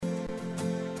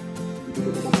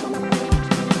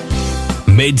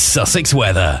Mid-Sussex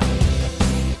weather.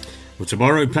 Well,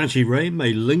 tomorrow, patchy rain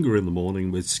may linger in the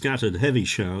morning with scattered heavy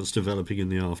showers developing in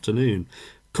the afternoon.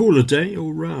 Cooler day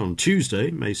all round. Tuesday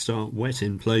may start wet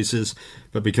in places,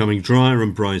 but becoming drier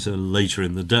and brighter later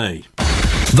in the day.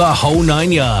 The Whole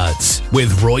Nine Yards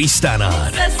with Roy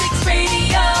Stannard. Sussex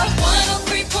Radio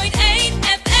 103.8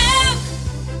 FM.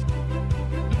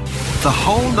 The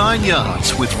Whole Nine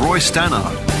Yards with Roy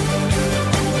Stannard.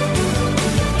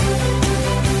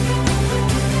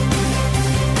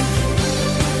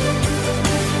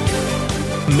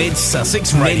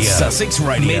 Mid-Sussex Radio. Mid-Sussex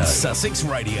Radio. Mid-Sussex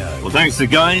Radio. Well, thanks to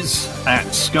the guys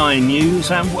at Sky News,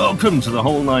 and welcome to the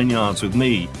Whole Nine Yards with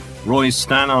me, Roy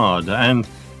Stannard. And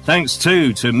thanks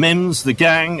too to Mims, the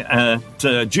gang,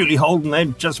 to Julie Holden,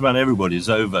 and just about everybody's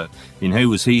over in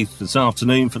Hayward Heath this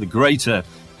afternoon for the Greater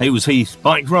Hayward Heath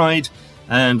bike ride,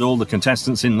 and all the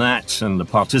contestants in that, and the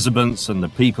participants, and the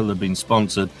people that have been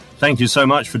sponsored. Thank you so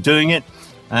much for doing it,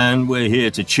 and we're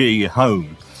here to cheer you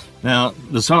home. Now,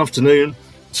 this afternoon,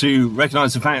 to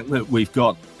recognise the fact that we've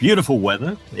got beautiful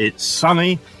weather, it's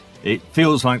sunny, it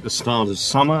feels like the start of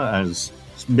summer, as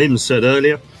Mim said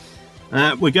earlier.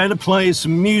 We're going to play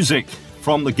some music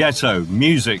from the Ghetto,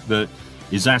 music that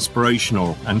is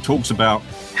aspirational and talks about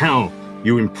how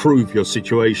you improve your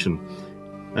situation.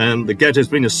 And the Ghetto has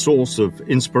been a source of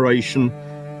inspiration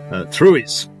through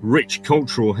its rich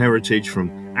cultural heritage, from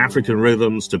African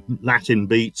rhythms to Latin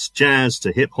beats, jazz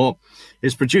to hip-hop.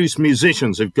 It's produced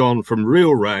musicians who've gone from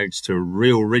real rags to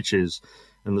real riches,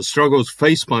 and the struggles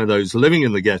faced by those living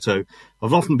in the ghetto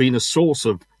have often been a source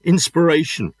of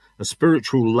inspiration, a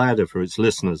spiritual ladder for its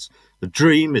listeners. The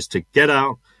dream is to get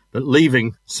out, but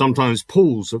leaving sometimes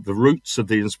pulls at the roots of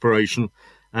the inspiration,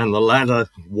 and the ladder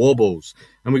wobbles.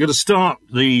 And we're going to start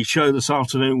the show this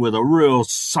afternoon with a real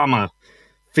summer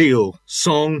feel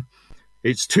song.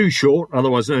 It's Too Short,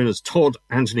 otherwise known as Todd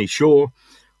Anthony Shaw,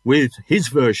 with his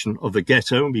version of the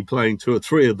Ghetto. We'll be playing 2 or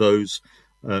 3 of those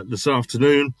this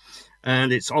afternoon.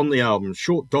 And it's on the album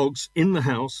Short Dogs in the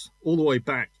House, all the way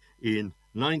back in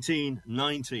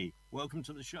 1990. Welcome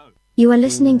to the show. You are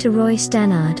listening to Roy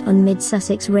Stannard on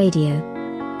Mid-Sussex Radio.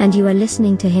 And you are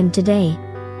listening to him today.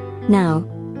 Now.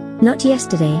 Not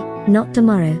yesterday, not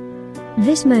tomorrow.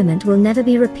 This moment will never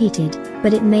be repeated,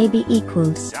 but it may be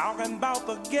equaled. Talking about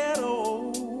the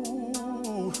ghetto.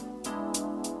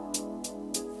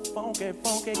 Funky,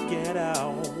 funky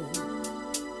ghetto.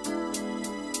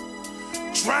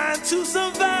 Trying to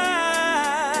survive,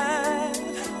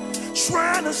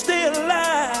 trying to stay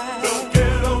alive. The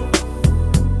ghetto.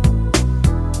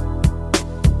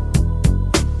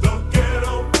 The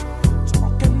ghetto.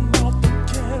 Talking about the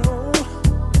ghetto.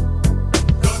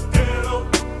 The ghetto.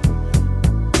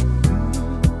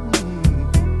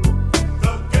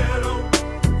 The ghetto.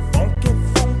 Funky,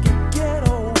 funky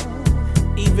ghetto.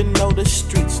 Even though the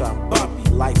streets are bumpy,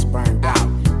 lights burned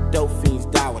out, dope fiends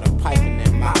die with a pipe in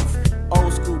their mouth.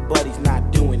 Old school buddies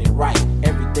not doing it right.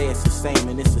 Every day it's the same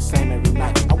and it's the same every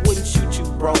night. I wouldn't shoot you,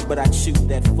 bro, but I'd shoot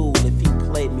that fool if he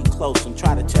played me close and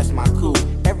tried to test my cool.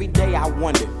 Every day I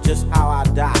wonder just how I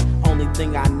die. Only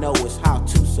thing I know is how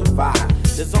to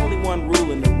survive. There's only one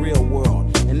rule in the real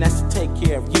world, and that's to take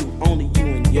care of you, only you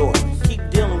and yours. Keep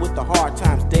dealing with the hard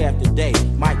times day after day.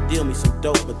 Might deal me some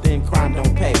dope, but then crime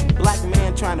don't pay. Black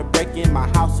man trying to break in my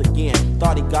house again.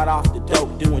 Thought he got off the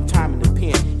dope, doing time in the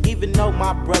pen. Even though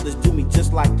my brothers do me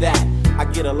just like that, I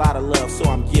get a lot of love, so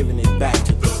I'm giving it back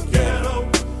to the ghetto.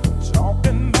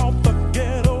 Talking about the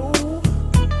ghetto.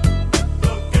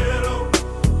 The ghetto.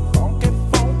 Funky,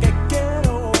 funky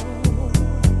ghetto.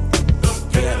 The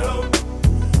ghetto.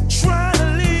 Trying to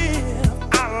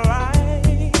live our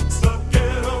lives. The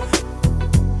ghetto.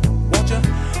 Won't you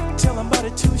tell them about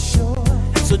it too short?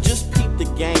 So just peep the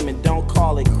game and don't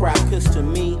call it crap, cause to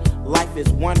me, life is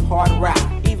one hard rap.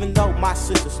 Even though my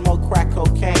sister smoked crack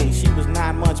cocaine, she was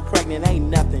 9 months pregnant, ain't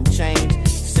nothing changed.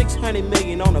 600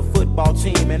 million on a football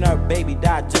team, and her baby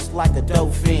died just like a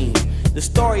dope fiend. The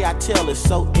story I tell is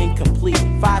so incomplete.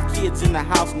 5 kids in the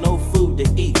house, no food to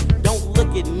eat. Don't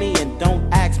look at me and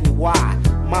don't ask me why.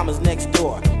 Mama's next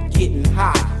door, getting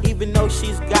high. Even though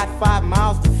she's got 5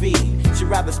 mouths to feed, she'd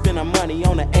rather spend her money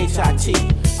on a HIT.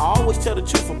 I always tell the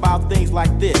truth about things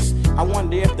like this. I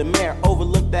wonder if the mayor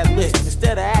overlooked that list.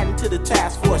 Instead of adding to the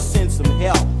task force, send some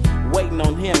help. Waiting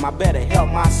on him, I better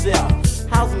help myself.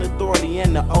 Housing Authority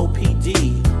and the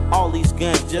OPD, all these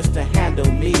guns just to handle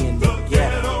me in the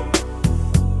ghetto.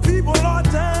 People are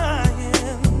dying.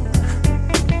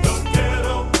 The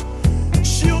ghetto.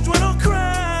 Children are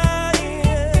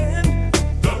crying.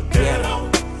 The ghetto.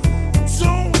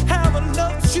 Don't have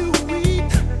enough to eat.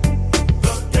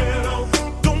 The ghetto.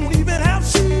 Don't even have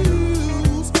shoes.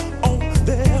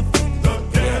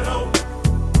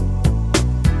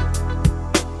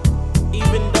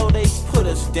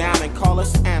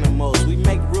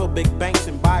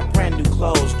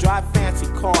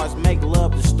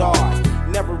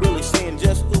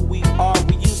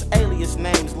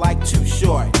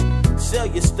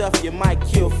 stuff you might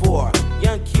kill for.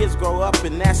 Young kids grow up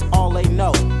and that's all they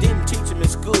know. Didn't teach him in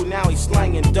school, now he's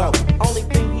slanging dope. Only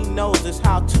thing he knows is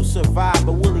how to survive.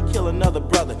 But will he kill another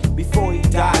brother before he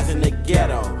dies in the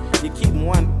ghetto? You keep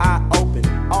one eye open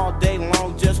all day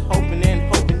long, just hoping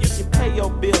and hoping you can pay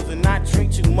your bills and not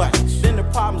drink too much. Then the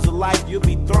problems of life you'll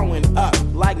be throwing up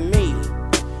like me.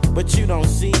 But you don't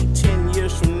see 10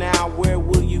 years from now, where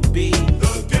will you be?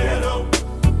 The ghetto.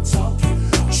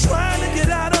 Trying to get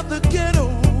out of the ghetto.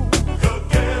 The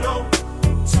ghetto.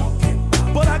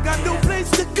 But I got no place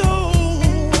to go.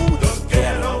 The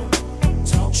ghetto.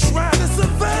 Trying to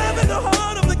survive in the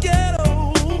heart of the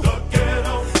ghetto. The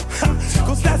ghetto.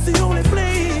 Cause that's the only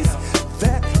place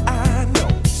that I know.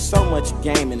 So much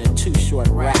game in a too short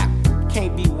rap.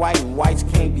 Can't be white and whites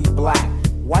can't be black.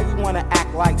 Why you wanna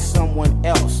act like someone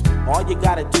else? All you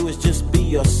gotta do is just be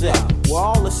yourself. We're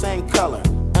all the same color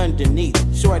underneath.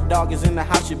 Short dog is in the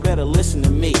house, you better listen to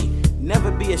me. Never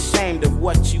be ashamed of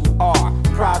what you are.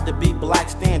 Proud to be black,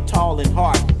 stand tall and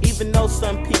hard. Even though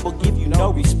some people give you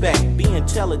no respect. Be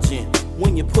intelligent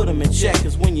when you put them in check.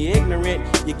 Cause when you're ignorant,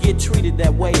 you get treated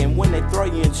that way. And when they throw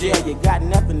you in jail, you got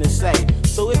nothing to say.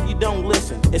 So if you don't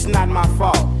listen, it's not my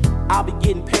fault. I'll be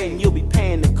getting paid and you'll be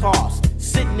paying the cost.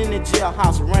 Sitting in the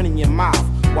jailhouse running your mouth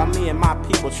while me and my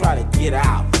people try to get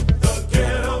out. The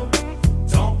ghetto.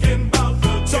 Talking about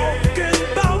the ghetto.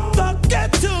 Talking about the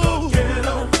ghetto. The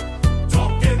ghetto.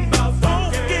 Talking about the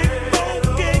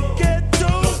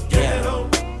ghetto. The ghetto.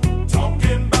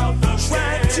 Talking about the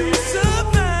trying to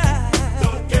survive.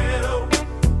 The ghetto.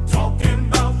 Talking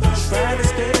about the trying to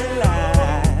stay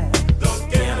alive. The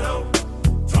ghetto.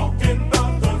 Talking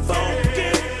about the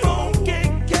funky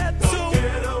ghetto.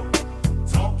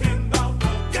 Talking about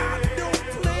the got no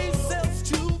place else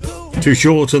to go. Too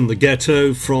Short and the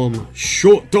Ghetto from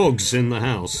Short Dogs in the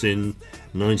House in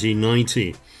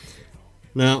 1990.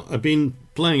 Now, I've been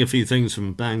playing a few things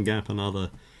from Bandgap and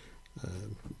other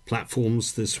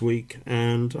platforms this week,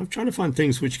 and I'm trying to find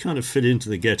things which kind of fit into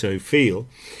the ghetto feel.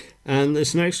 And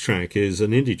this next track is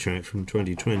an indie track from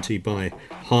 2020 by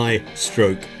High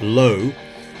Stroke Low.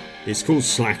 It's called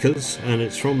Slackers, and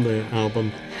it's from their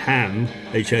album Ham,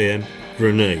 H-A-M,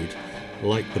 Grenade. I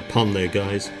like the pun there,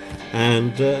 guys.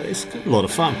 And it's a lot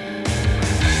of fun.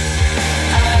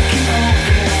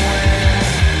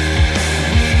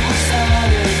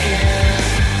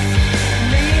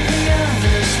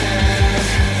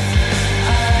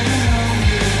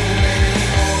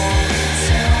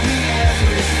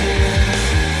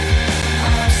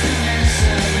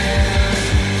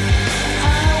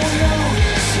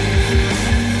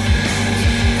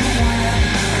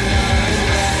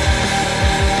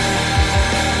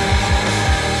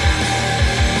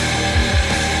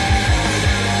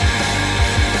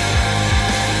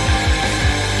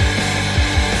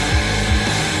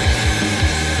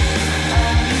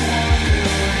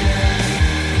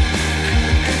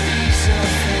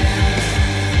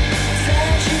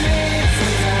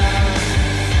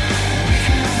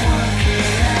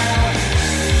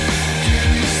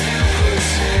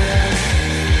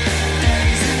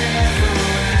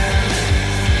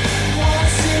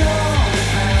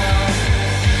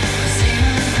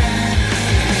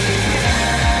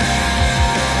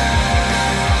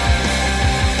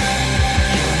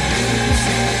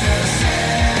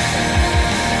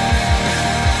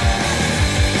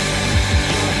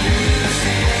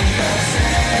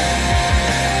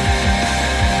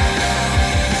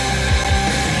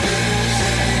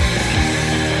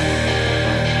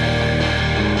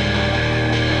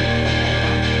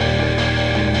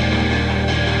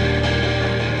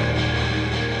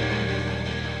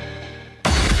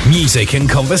 Music and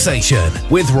conversation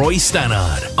with Roy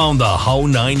Stannard on the whole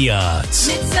 9 yards.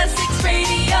 Mid Sussex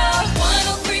Radio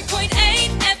 103.8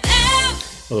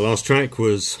 FM. Well, the last track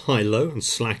was High Low and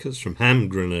Slackers from Ham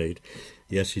Grenade.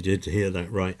 Yes, you did hear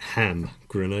that right, Ham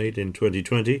Grenade in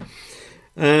 2020.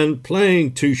 And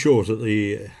playing Too Short at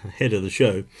the head of the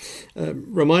show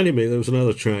reminded me there was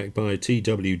another track by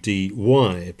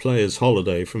TWDY, Players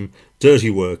Holiday, from Dirty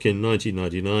Work in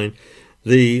 1999,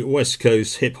 the West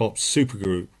Coast hip-hop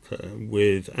supergroup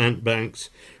with Ant Banks,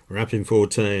 Rapping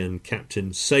Forte and Captain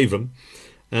Savem.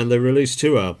 And they released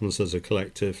 2 albums as a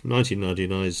collective,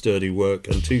 1999's Dirty Work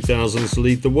and 2000's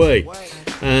Lead the Way.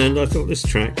 And I thought this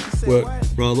track worked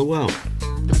rather well.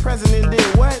 The president did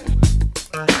what?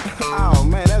 Oh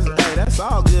man, that's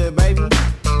all good, baby.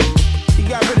 He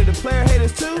got rid of the player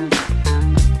haters too?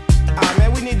 Oh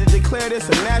man, we need to declare this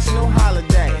a national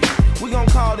holiday. We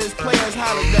gonna call this Players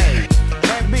Holiday.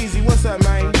 Man, Beezy, what's up,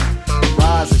 man?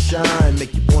 Rise and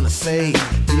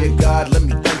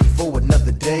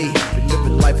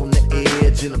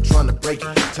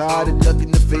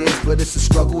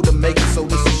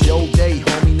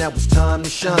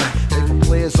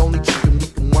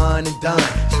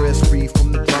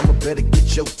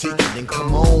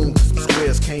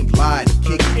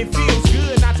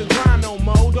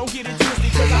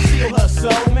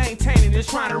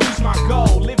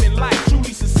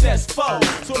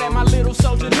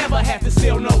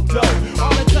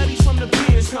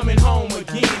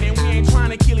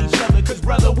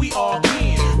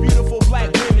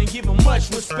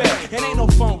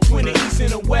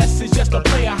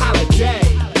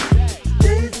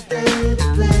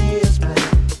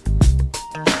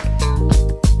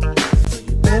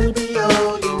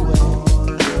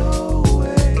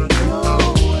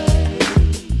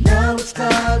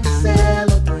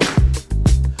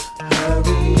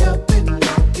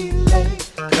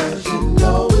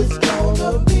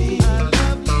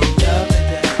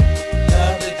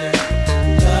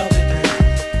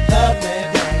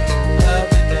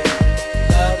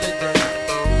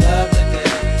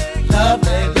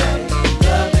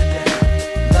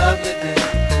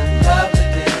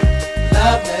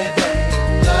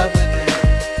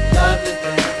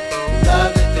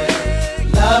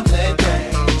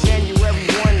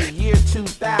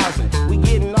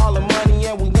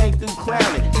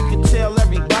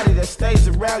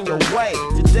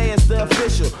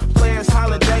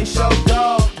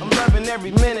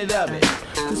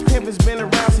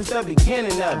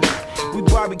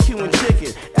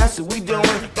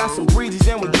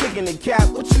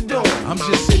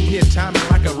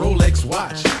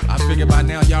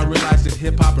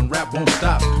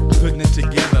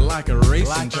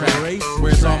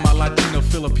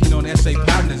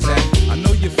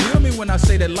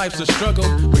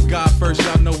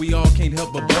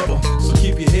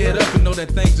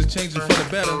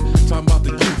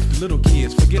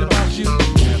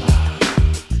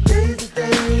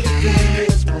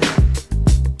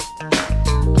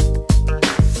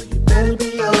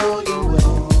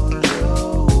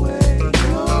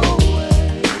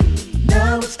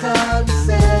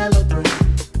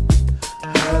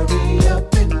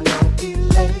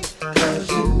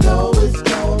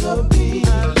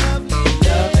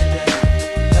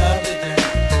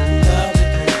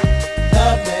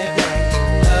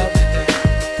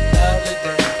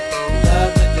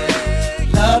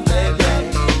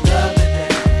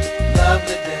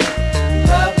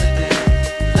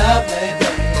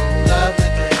day, lovely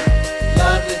day,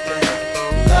 lovely day,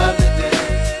 lovely day,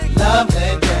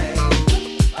 lovely day.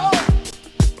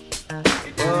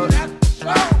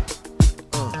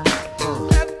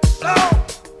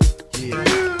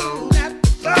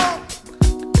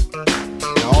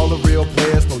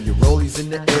 In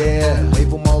the air,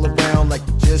 wave them all around like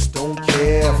you just don't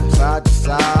care. From side to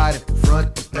side, and from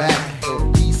front to back. Throw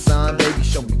the peace sign, baby,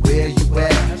 show me where you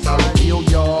at. It's how I feel,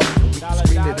 y'all, and we can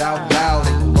scream it out loud.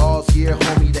 And the laws here,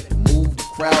 homie, that can move the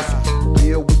crowd. So you can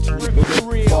deal with your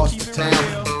nigga across the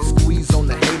town. Squeeze on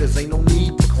the haters, ain't no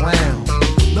need to clown.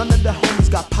 None of the homies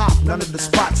got pop, none of the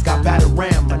spots got battered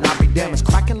ram. And I be damn, it's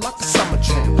cracking like a summer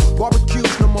jam.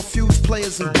 Barbecues, no more fuse,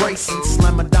 players embracing.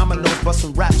 Slamming dominoes,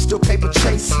 busting raps, still paper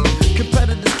chasing.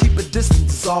 Competitors keep a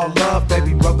distance, it's all love,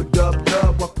 baby. Rubber dub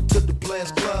dub, welcome to the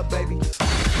Players Club, baby.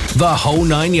 The Whole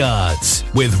Nine Yards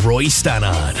with Roy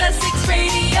Stannard. Sussex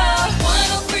Radio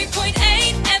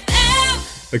 103.8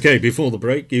 FM. Okay, before the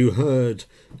break, you heard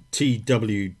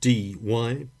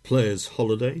TWDY, Players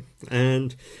Holiday,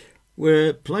 and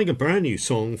we're playing a brand new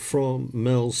song from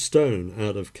Mel Stone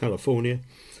out of California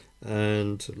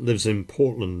and lives in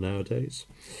Portland nowadays.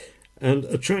 And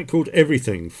a track called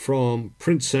Everything from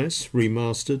Princess,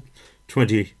 remastered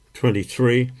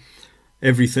 2023.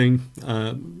 Everything.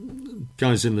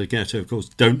 Guys in the Ghetto, of course,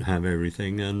 don't have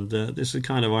everything. And this is a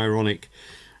kind of ironic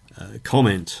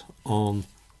comment on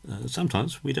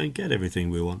sometimes we don't get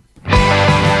everything we want.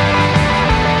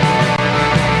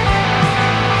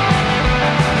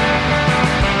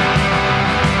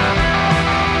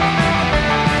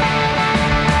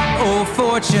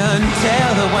 Fortune,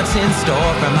 tell her what's in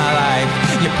store for my life.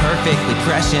 You're perfectly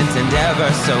prescient and ever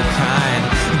so kind.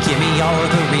 Give me all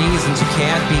the reasons you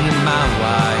can't be my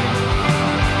wife.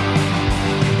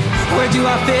 Where do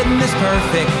I fit in this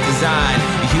perfect design?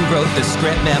 You wrote the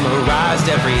script, memorized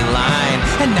every line,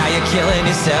 and now you're killing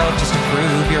yourself just to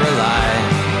prove you're alive.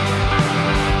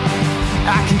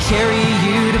 I can carry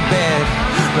you to bed,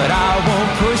 but I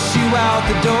won't push you out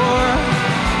the door.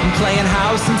 I'm playing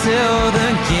house until the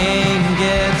game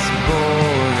gets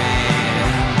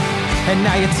boring. And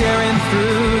now you're tearing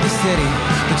through the city,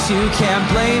 But you can't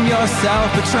blame yourself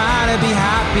for trying to be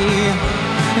happy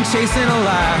and chasing a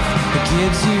life that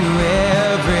gives you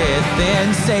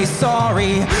everything. Say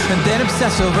sorry and then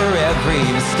obsess over every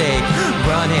mistake,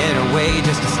 running away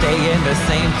just to stay in the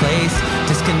same place,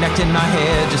 disconnecting my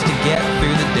head just to get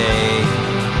through the day.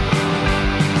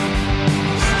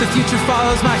 The future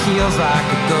follows my heels like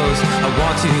a ghost. I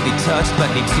want to be touched but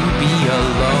need to be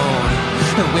alone.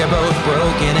 And we're both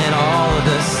broken in all of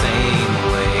the same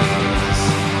ways.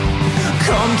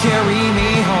 Come carry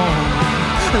me home,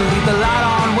 leave the light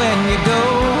on when you go.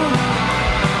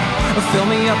 Fill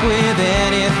me up with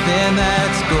anything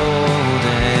that's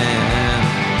golden.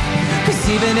 'Cause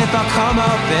even if I come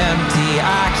up empty,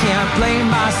 I can't blame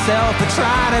myself for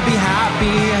trying to be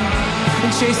happy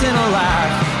and chasing a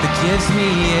life that gives me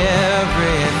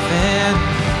everything.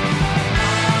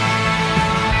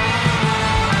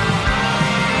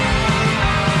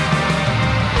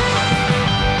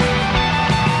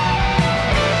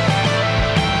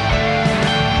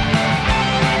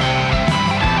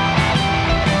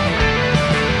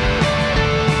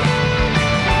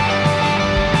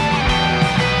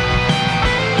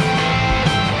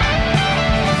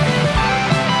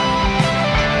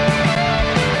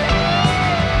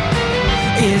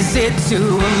 Is it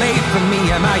too late for me?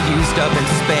 Am I used up and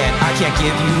spent? I can't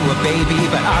give you a baby,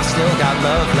 but I've still got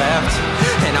love left.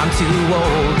 And I'm too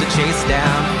old to chase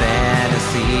down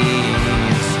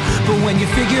fantasies. But when you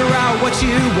figure out what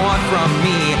you want from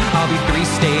me, I'll be 3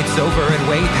 states over and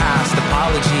way past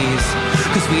apologies.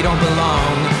 'Cause we don't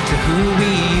belong to who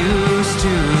we used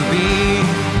to be.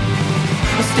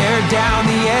 I stared down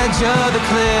the edge of the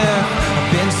cliff,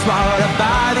 I've been swallowed up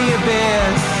by the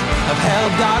abyss. I've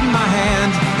held God in my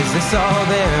hand, is this all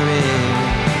there is?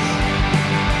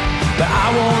 But I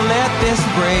won't let this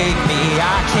break me.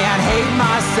 I can't hate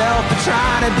myself for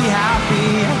trying to be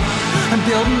happy. I'm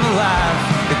building a life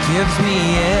that gives me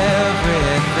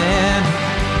everything.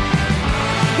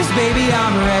 'Cause baby,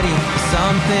 I'm ready for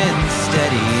something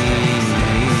steady.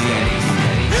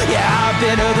 Yeah, I've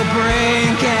been to the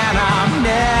brink and I'm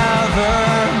never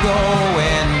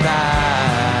going back.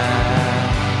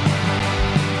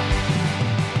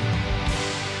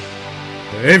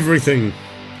 Everything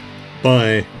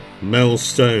by Mel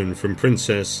Stone from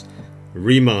Princess, a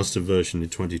remastered version in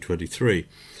 2023.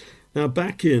 Now,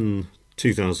 back in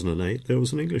 2008, there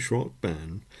was an English rock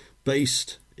band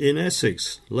based in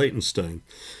Essex, Leytonstone.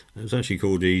 It was actually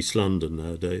called East London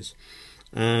nowadays.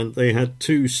 And they had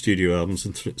 2 studio albums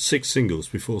and 6 singles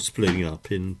before splitting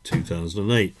up in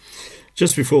 2008.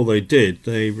 Just before they did,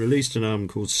 they released an album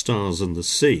called Stars and the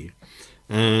Sea.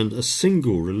 And a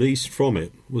single released from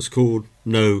it was called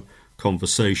No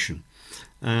Conversation.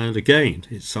 And again,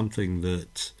 it's something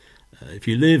that if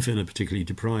you live in a particularly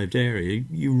deprived area,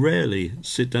 you rarely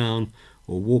sit down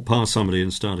or walk past somebody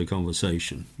and start a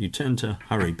conversation. You tend to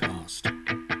hurry past.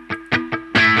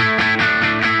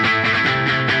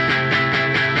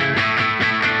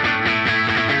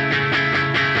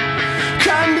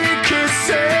 Candy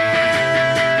kisses,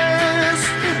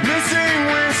 missing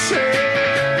wishes.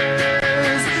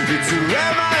 It's a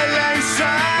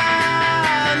revelation,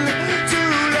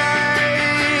 too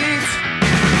late.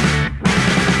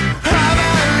 Have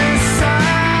I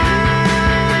listened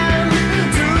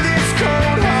to this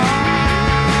cold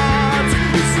heart?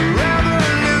 It's a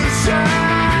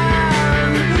revolution.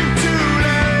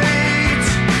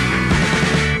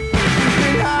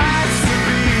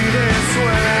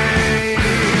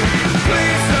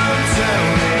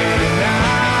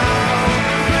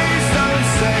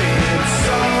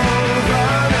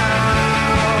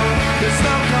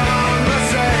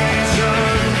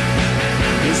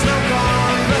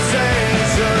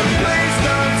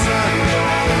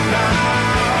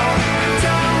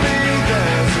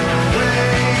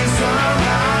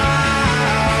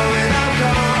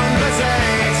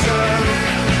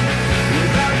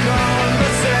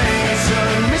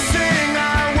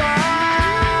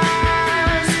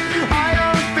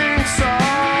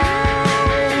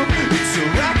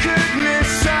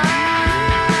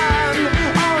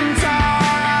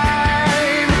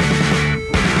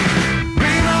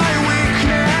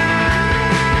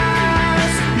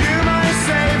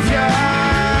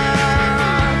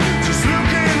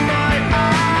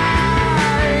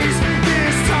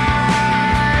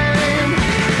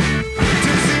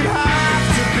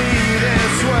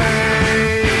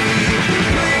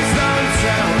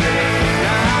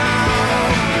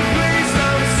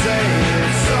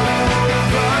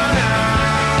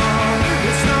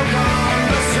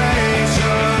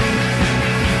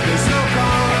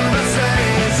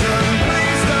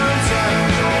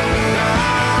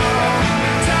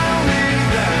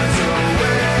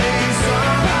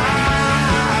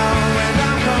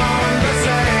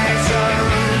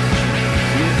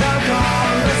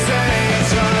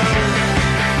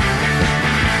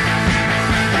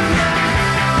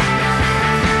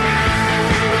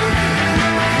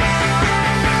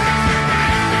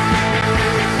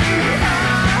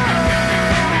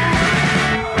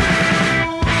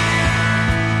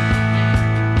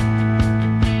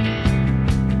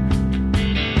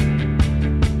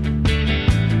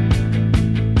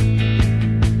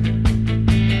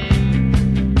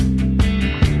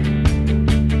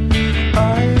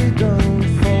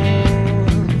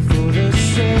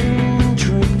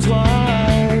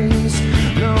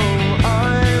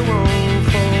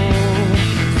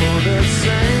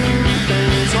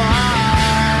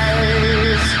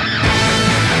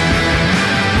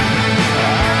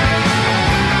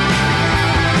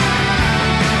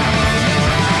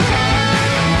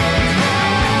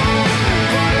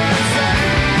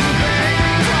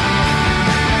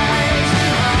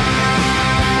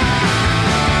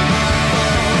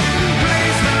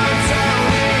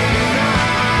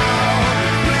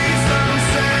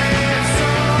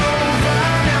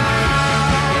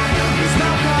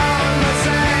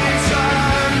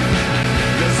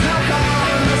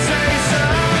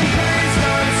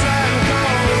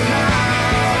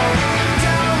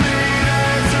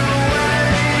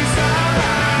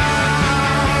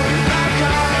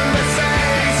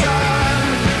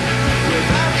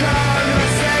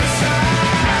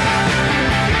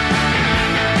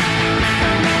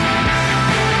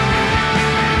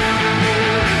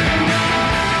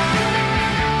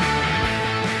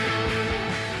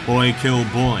 Boy Kill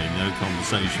Boy, No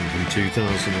Conversation from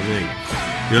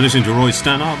 2008. You're listening to Roy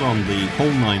Stannard on the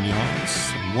whole 9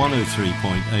 yards,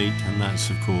 103.8, and that's,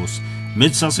 of course,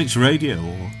 Mid-Sussex Radio,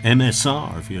 or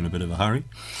MSR, if you're in a bit of a hurry.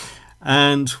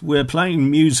 And we're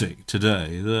playing music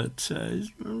today that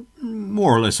is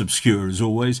more or less obscure as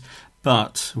always,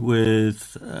 but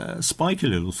with a spiky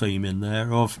little theme in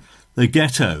there of the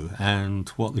ghetto and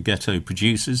what the ghetto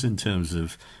produces in terms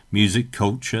of music,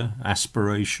 culture,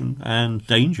 aspiration and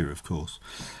danger, of course.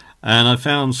 And I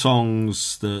found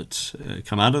songs that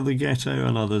come out of the ghetto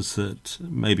and others that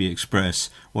maybe express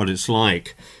what it's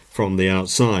like from the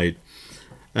outside.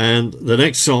 And the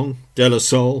next song, De La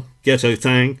Soul, Ghetto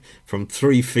Thang, from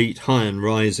 3 Feet High and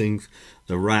Rising,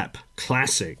 the rap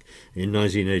classic in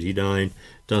 1989,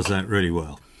 does that really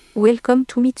well. Welcome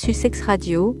to Mid-Sussex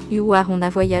Radio, you are on a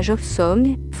voyage of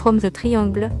song, from the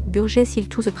Triangle, Burgess Hill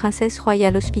to the Princess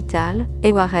Royal Hospital,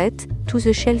 Ewaret, to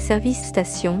the Shell Service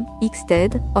Station,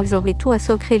 Xted, all the way to a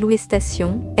Sacré Louis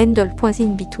Station, and all points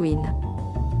in between.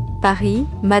 Paris,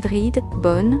 Madrid,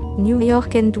 Bonn, New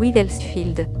York and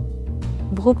Wellsfield.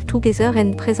 Brought together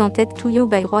and presented to you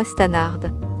by Roy Stannard.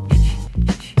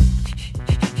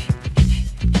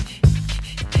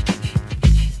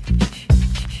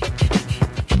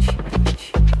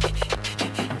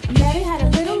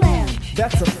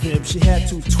 That's a fib, she had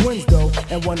 2 twins though,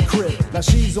 and 1 crib. Now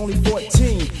she's only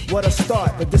 14, what a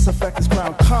start, but this effect is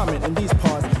ground common in these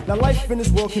parts. Now life in this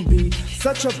world can be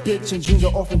such a bitch, and dreams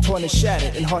are often torn and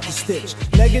shattered and hard to stitch.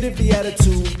 Negative the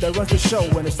attitude that runs the show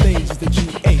when the stage is the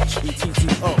Ghetto.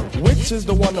 Which is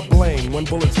the one to blame when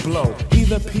bullets blow?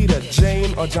 Either Peter,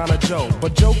 Jane, or John or Joe.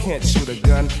 But Joe can't shoot a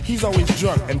gun, he's always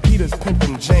drunk, and Peter's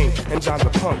pimping Jane, and John's a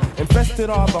punk. Infested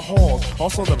are the halls,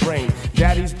 also the brain.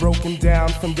 Daddy's broken down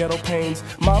from ghetto pains.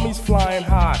 Mommy's flying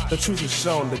high, the truth is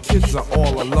shown. The kids are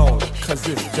all alone, cause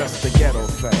it's just a ghetto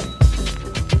thing.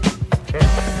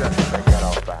 It's just a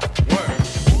ghetto thing.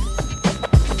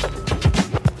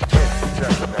 It's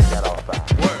just a ghetto thing.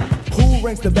 Who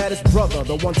ranks the baddest brother,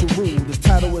 the one to rule? This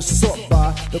title is sought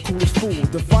by the coolest fool.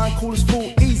 Define coolest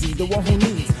fool easy, the one who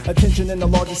needs attention in the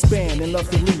largest span and loves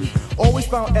to lead. Always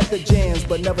found at the jams,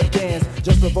 but never dance.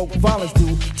 Just provoke violence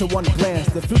due to one glance.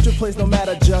 The future plays no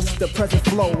matter, just the present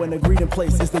flow. And the greeting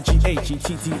place is the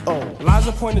Ghetto. Lies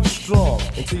are pointed strong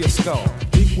into your skull,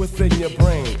 deep within your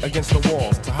brain, against the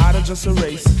walls. To hide or just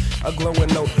erase a glowing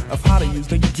note of how to use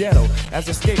the ghetto as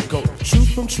a scapegoat.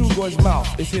 Truth from True Boy's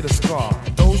mouth is here to scar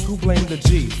those who blame the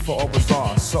G for all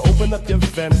bizarre. So open up your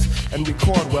vents and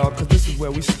record well, cause this is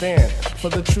where we stand for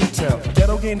the true tale.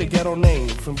 Ghetto gained a ghetto name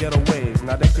from ghetto waves.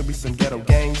 Now there could be some ghetto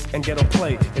gangs and ghetto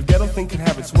play. If ghetto thing can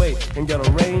have its way in ghetto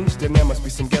range, then there must be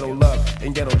some ghetto love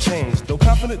and ghetto change. Though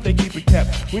confident they keep it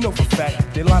kept, we know for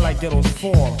fact they lie like ghettos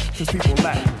form, cause people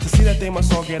lack to see that they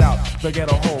must all get out the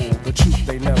ghetto hole. The truth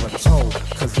they never told,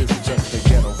 cause it's just a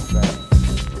ghetto thing.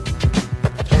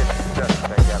 It's just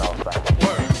a ghetto thing.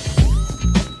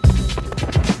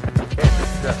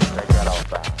 It's just a ghetto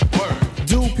thing.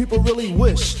 Do people really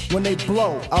wish when they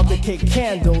blow out the cake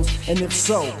candles? And if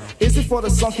so, is it for the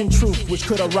sunken truth which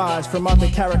could arise from out the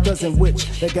characters in which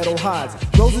the ghetto hides?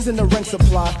 Roses in the rank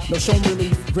supply, no shown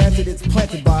relief. Granted it's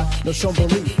planted by no shown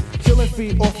belief. Kill and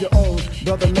feed off your own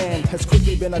brother man has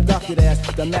quickly been adopted as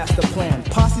the master plan.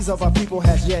 Posses of our people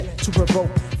has yet to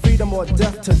provoke freedom or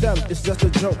death to them, it's just a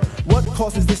joke. What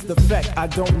causes this defect? I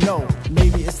don't know.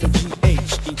 Maybe it's the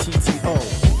Ghetto.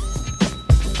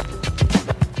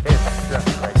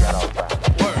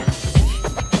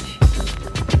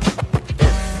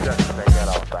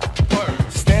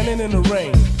 Standing in the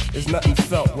rain is nothing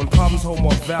felt when problems hold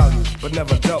more value but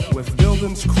never dealt with.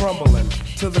 Buildings crumbling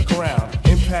to the ground,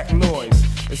 impact noise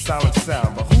is silent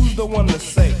sound. But who's the one to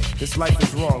say this life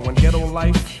is wrong when ghetto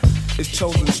life is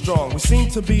chosen strong? We seem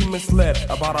to be misled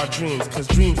about our dreams, cause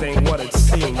dreams ain't what it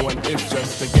seems when it's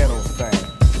just a ghetto thing.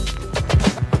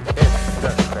 It's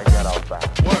just a ghetto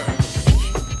thing. Word.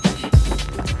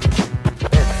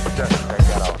 It's just a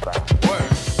ghetto thing.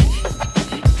 Word.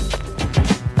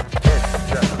 It's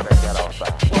just a ghetto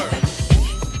thing. Word.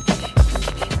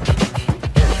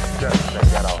 It's just a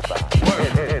ghetto thing. Word.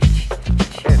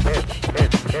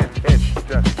 It's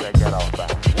just a ghetto thing. Word. It's just a ghetto thing.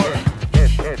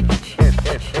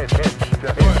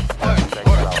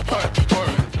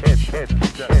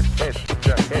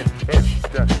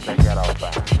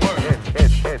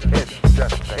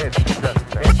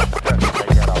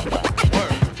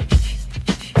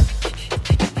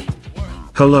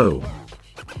 Hello.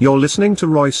 You're listening to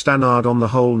Roy Stannard on the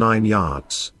whole 9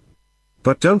 yards.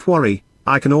 But don't worry,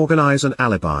 I can organise an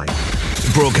alibi.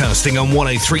 Broadcasting on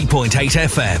 103.8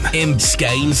 FM in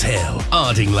Scaines Hill,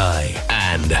 Ardingly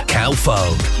and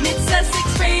Calfolk.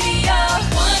 Mid-Sussex Radio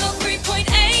 103.8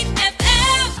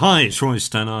 Hi, it's Roy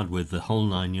Stannard with the whole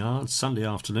 9 yards, Sunday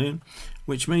afternoon,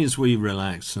 which means we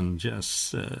relax and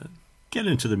just get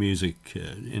into the music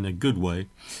in a good way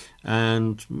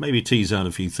and maybe tease out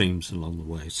a few themes along the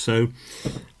way. So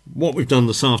what we've done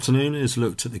this afternoon is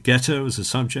looked at the Ghetto as a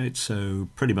subject, so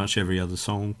pretty much every other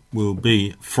song will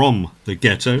be from the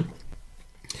Ghetto.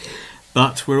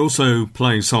 But we're also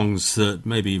playing songs that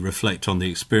maybe reflect on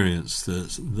the experience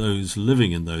that those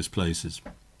living in those places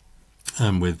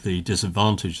and with the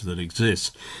disadvantage that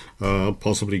exists are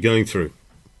possibly going through.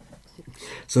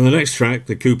 So the next track,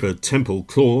 the Cooper Temple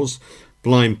Claws,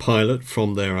 Blind Pilot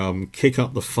from their album Kick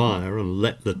Up the Fire and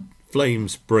Let the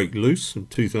Flames Break Loose in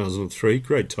 2003,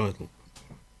 great title.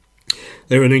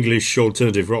 They're an English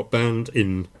alternative rock band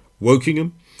in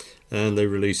Wokingham, and they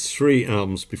released 3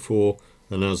 albums before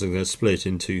announcing their split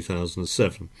in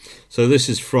 2007. So this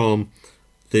is from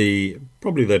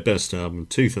probably their best album,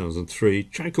 2003,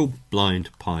 track called Blind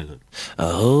Pilot.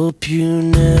 I hope you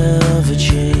never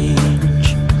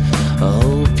change, I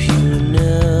hope you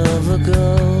never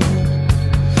go,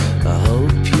 I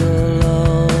hope you'll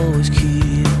always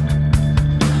keep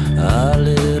our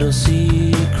little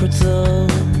secret though.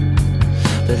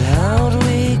 But how do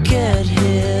we get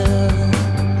here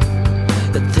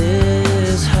at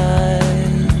this height,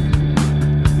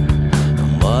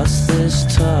 and what's this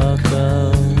talk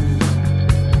of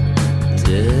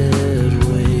dead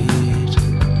weight?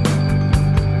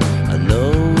 I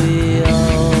know we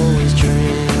always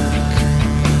drink,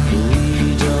 but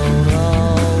we don't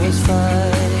always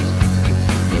fight.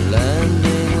 The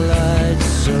landing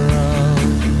lights are on,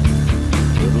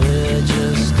 but we're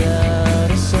just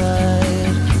out of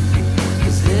sight.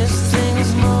 'Cause this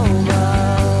thing's mobile,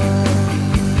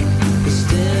 it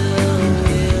still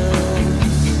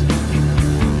wheels,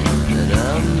 and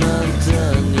I'm not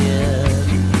done yet.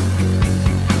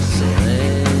 So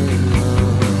hang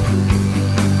on.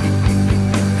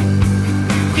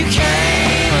 You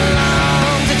came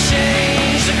along to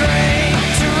change the grain,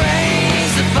 to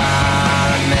raise the bar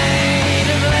I made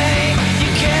of late. You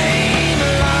came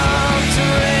along to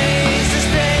raise the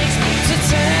stakes, to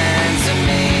tend to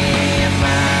me and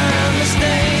my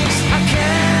mistakes. I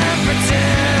can't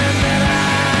pretend that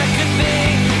I could be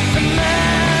the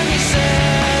man you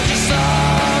said you saw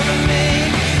in me,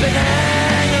 but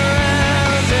hang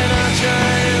around and I'll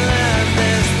try to let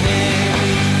this thing.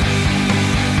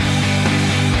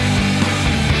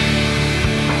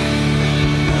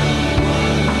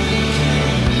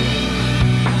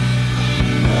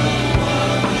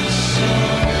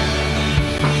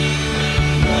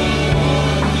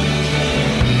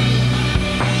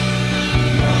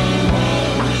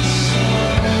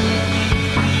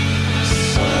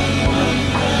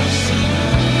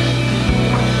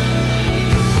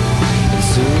 And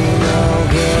soon I'll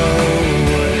go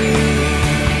away,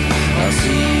 I'll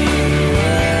see you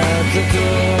at the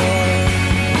door.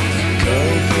 Go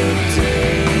put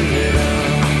David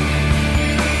on,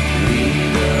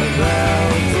 read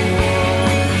about the war.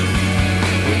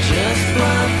 We're just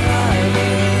blind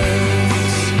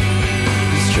pilots,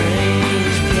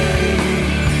 strange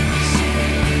planes,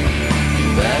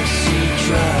 backseat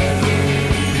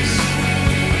drivers,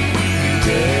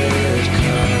 dead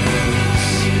cars.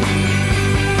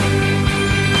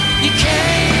 You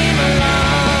came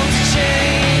along to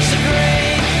change the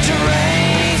grade, to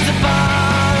raise the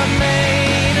bar I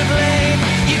made of late.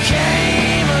 You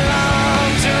came along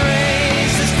to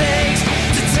raise the stakes,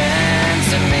 to tend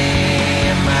to me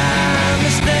and my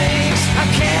mistakes. I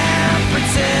can't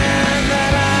pretend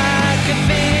that I could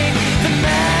be the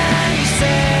man you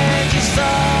said you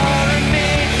saw in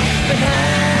me, but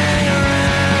hang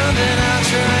around and I'll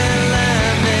try and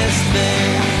land this thing.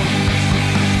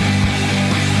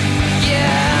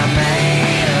 Yeah, I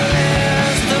made a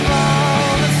list of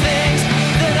all the things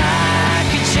that I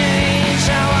could change,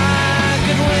 how I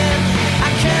could win. I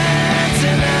can't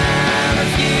and I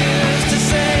refuse to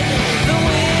say the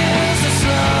wheels have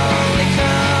slowly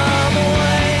come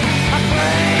away. I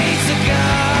pray to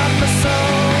God my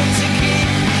soul to keep,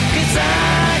 'cause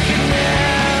I could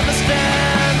never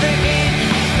stand the heat,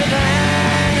 but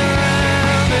hang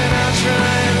around and I'll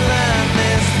try and land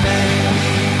this thing.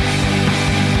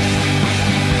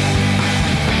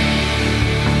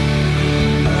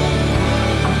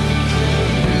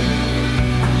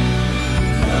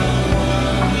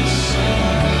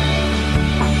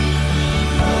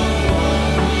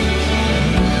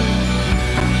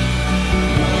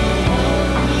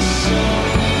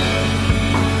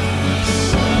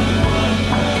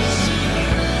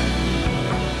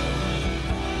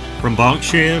 From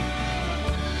Berkshire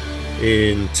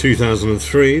in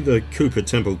 2003, the Cooper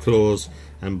Temple Claws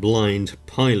and Blind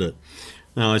Pilot.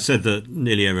 Now, I said that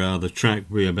nearly every other track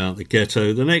will be about the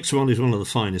ghetto. The next one is one of the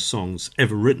finest songs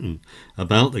ever written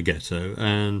about the ghetto,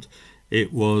 and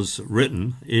it was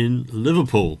written in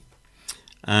Liverpool.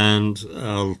 And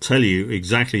I'll tell you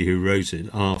exactly who wrote it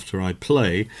after I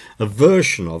play a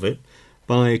version of it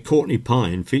by Courtney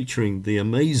Pine featuring the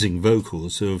amazing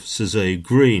vocals of Cezanne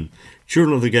Green,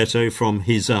 Children of the Ghetto, from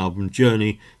his album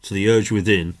Journey to the Urge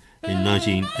Within in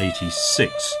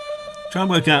 1986. Try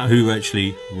and work out who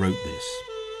actually wrote this.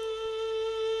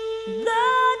 The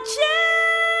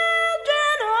children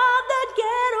of the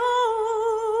ghetto,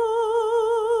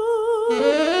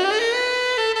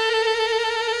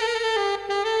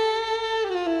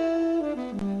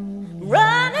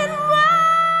 running wild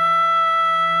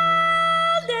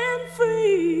and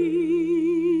free.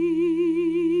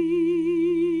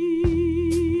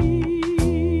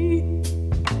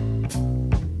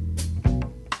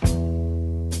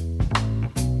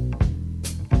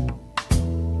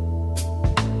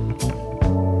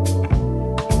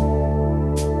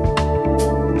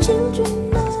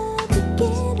 Children of the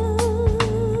ghetto,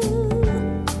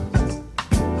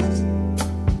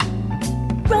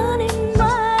 running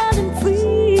wild and free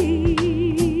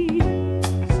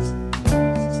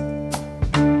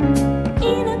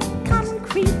in a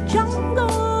concrete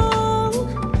jungle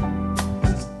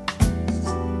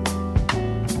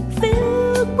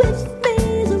filled with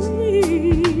misery.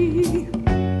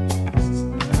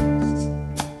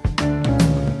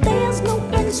 There's no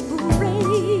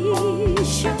inspiration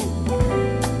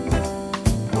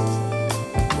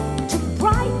to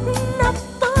brighten up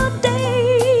the day.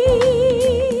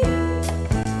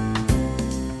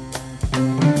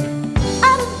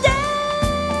 Out of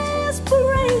desperation,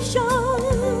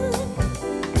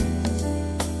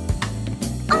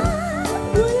 I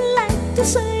would like to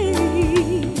say,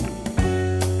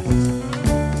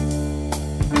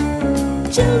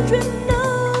 children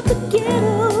of the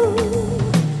ghetto,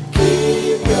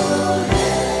 keep your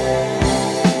head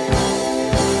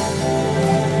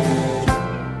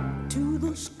to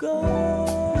the sky.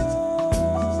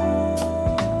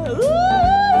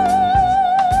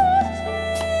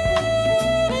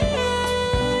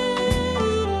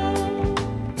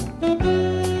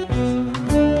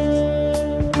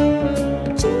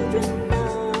 Children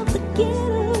of the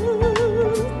ghetto,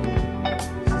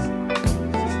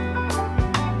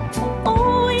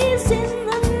 always in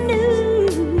the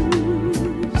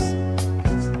news.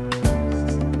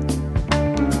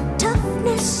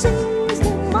 Toughness is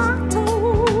the motto,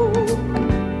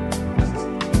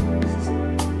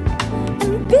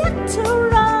 and bitter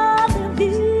are the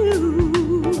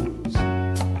views.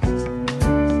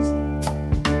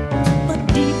 But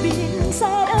deep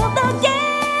inside of the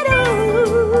ghetto,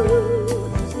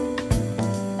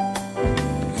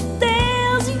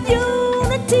 there's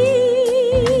unity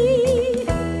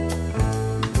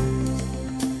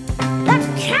that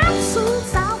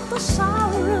cancels out the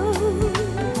sorrow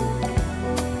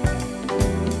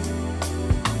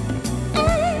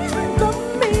and the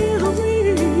misery.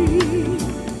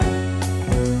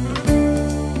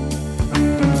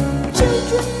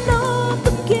 Children of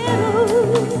the ghetto,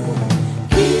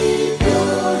 keep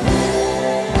your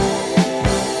head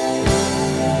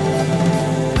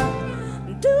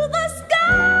to the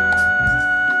sky.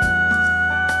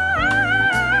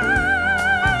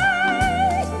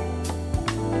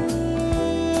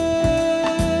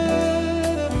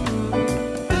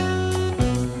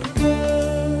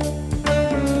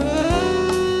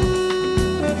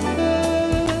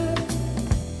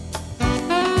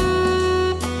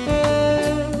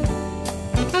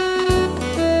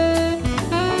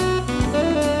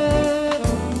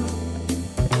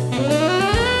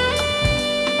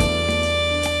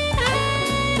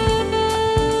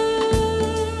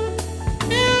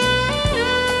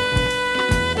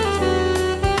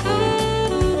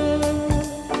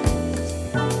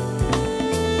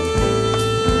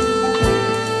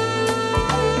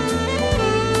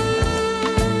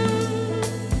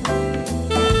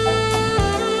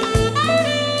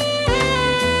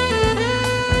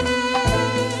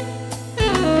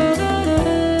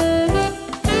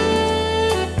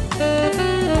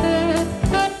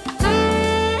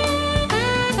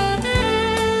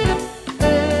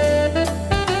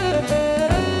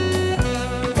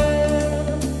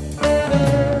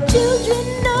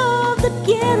 Children of the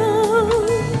ghetto,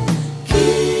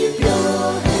 keep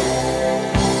your head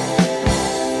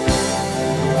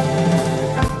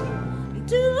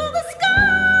to the sky.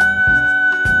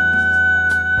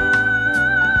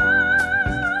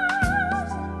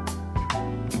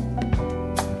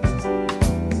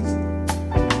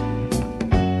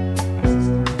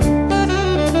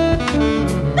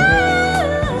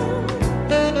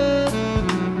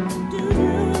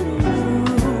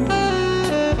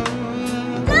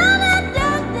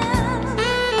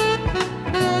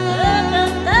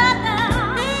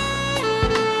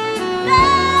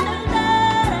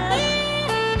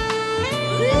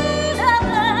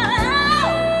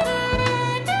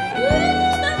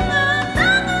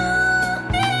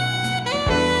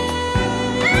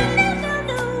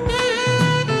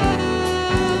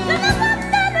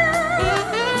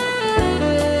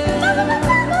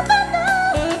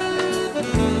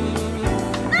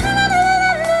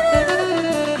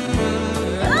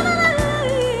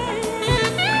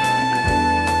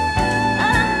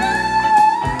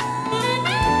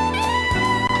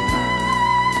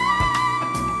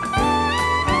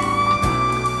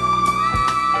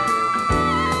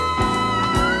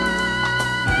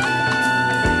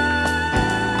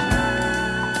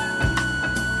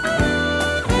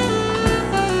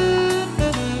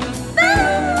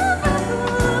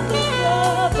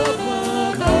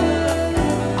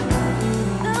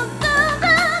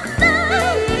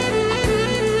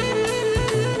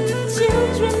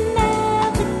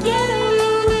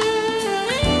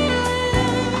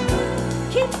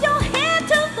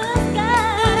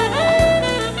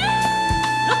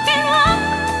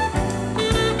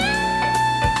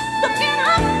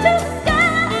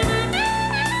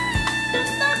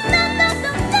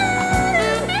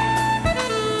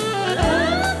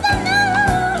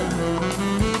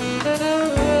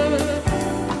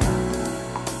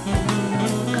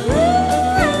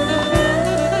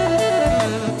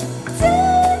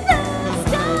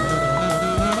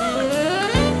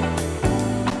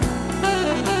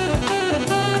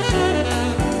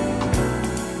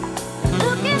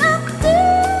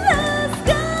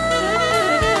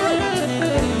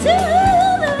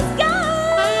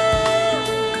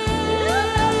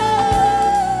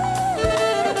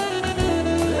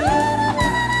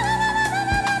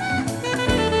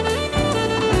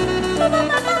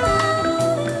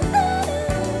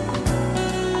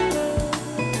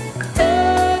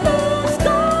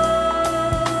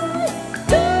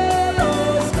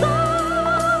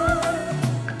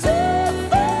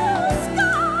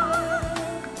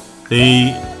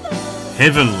 The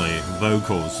heavenly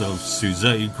vocals of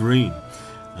Suzette Green.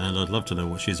 And I'd love to know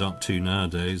what she's up to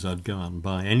nowadays. I'd go out and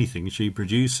buy anything she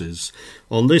produces.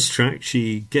 On this track,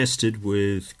 she guested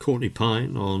with Courtney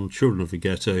Pine on Children of the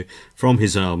Ghetto from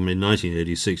his album in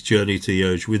 1986, Journey to the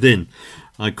Urge Within.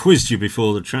 I quizzed you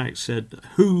before the track, said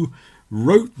who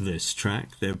wrote this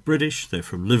track. They're British, they're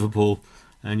from Liverpool,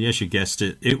 and yes, you guessed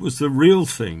it, it was The Real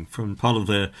Thing from part of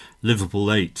their Liverpool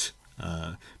 8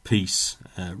 piece,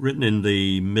 written in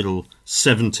the middle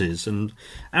 70s, and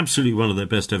absolutely one of their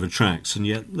best ever tracks, and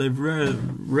yet they've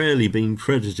rarely been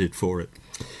credited for it.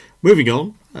 Moving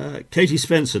on, Katie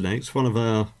Spencer next, one of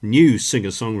our new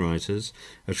singer-songwriters,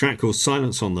 a track called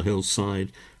Silence on the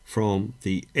Hillside from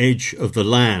The Edge of the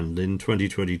Land in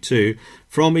 2022,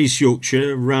 from East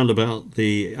Yorkshire, round about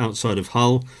the outside of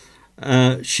Hull.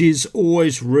 She's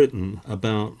always written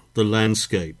about the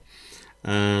landscape,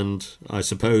 and I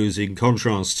suppose in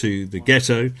contrast to the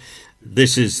Ghetto,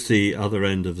 this is the other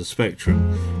end of the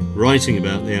spectrum, writing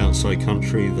about the outside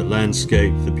country, the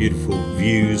landscape, the beautiful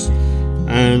views,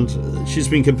 and she's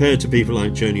been compared to people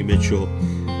like Joni Mitchell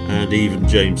and even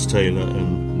James Taylor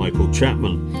and Michael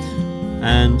Chapman,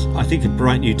 and I think a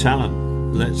bright new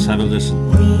talent. Let's have a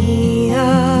listen. We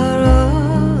are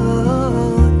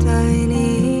all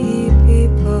tiny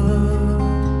people,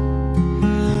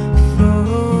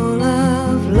 full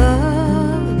of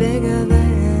love, bigger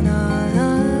than our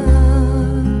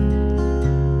heart.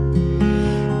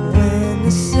 When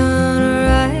the sun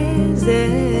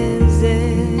rises,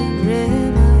 it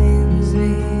reminds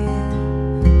me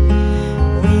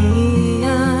we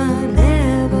are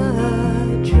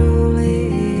never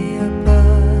truly apart.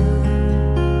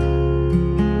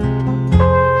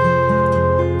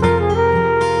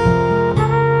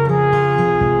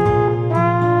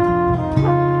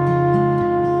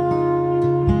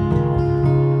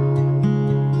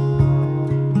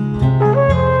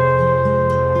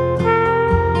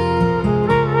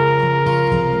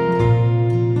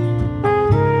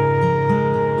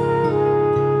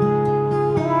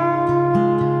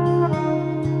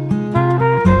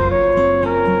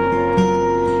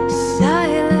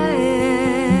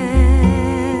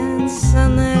 Silence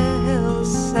on the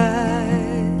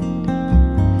hillside.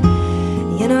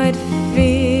 You know it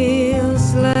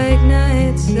feels like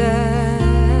nighttime,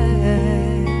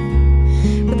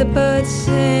 but the birds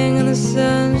sing in the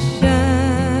sunshine.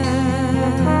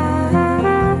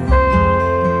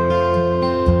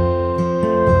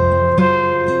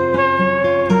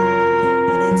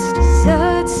 And it's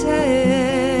deserted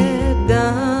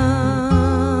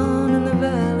down in the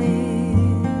valley.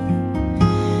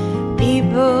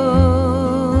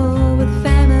 People with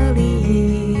family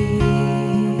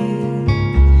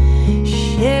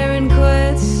sharing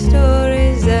quiet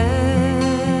stories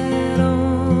at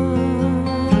home.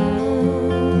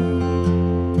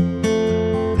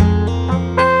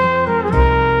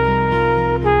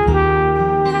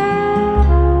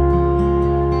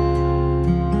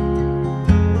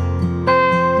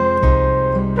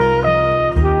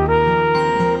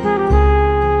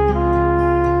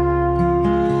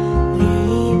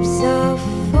 Leaves are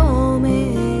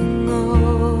forming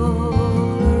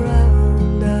all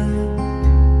around us,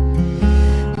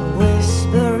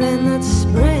 whispering that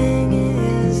spring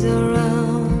is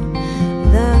around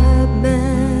the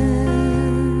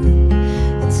bend.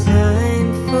 A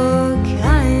time for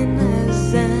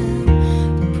kindness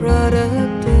and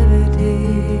productivity,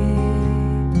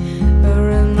 a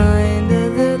reminder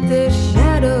that the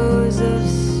shadows of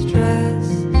stress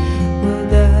will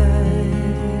die.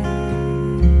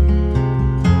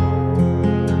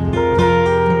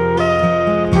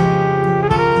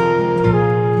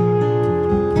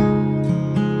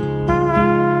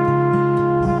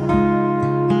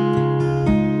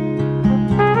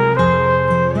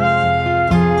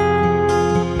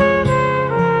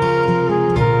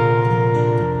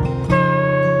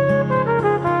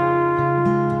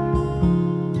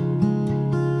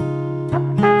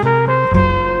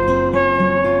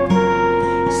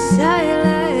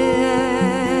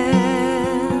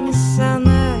 Silence on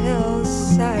the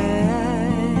hillside.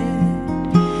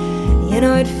 You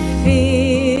know it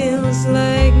feels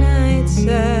like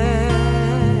nighttime,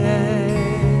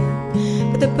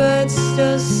 but the birds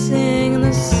still sing in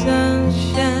the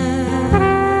sunshine.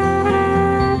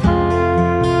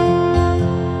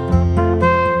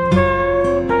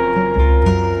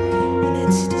 And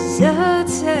it's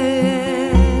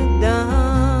deserted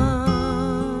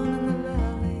down in the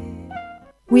valley.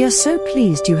 We are so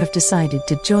pleased you have decided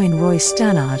to join Roy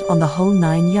Stannard on the Whole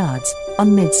 9 Yards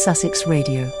on Mid Sussex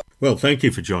Radio. Well, thank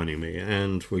you for joining me,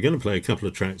 and we're going to play a couple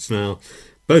of tracks now,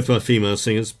 both by female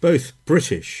singers, both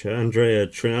British. Andrea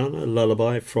Triana,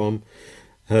 Lullaby, from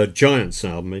her Giants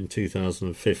album in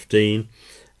 2015,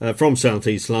 from South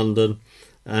East London,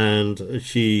 and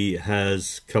she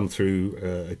has come through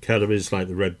academies like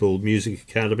the Red Bull Music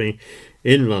Academy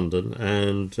in London,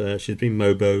 and she's been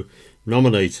MOBO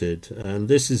nominated. And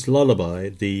this is Lullaby,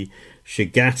 the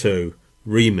Ghetto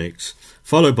remix,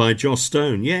 followed by Joss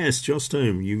Stone. Yes, Joss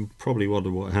Stone, you probably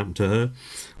wonder what happened to her.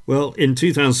 Well, in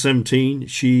 2017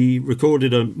 she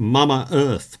recorded a Mama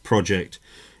Earth project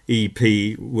EP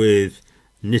with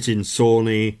Nitin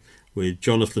Sawhney, with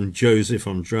Jonathan Joseph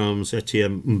on drums,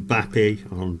 Etienne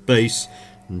Mbappe on bass,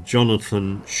 and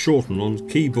Jonathan Shorten on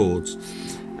keyboards.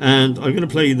 And I'm going to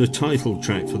play you the title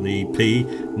track from the EP,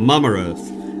 Mama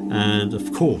Earth. And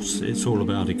of course, it's all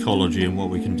about ecology and what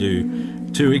we can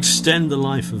do to extend the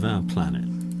life of our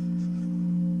planet.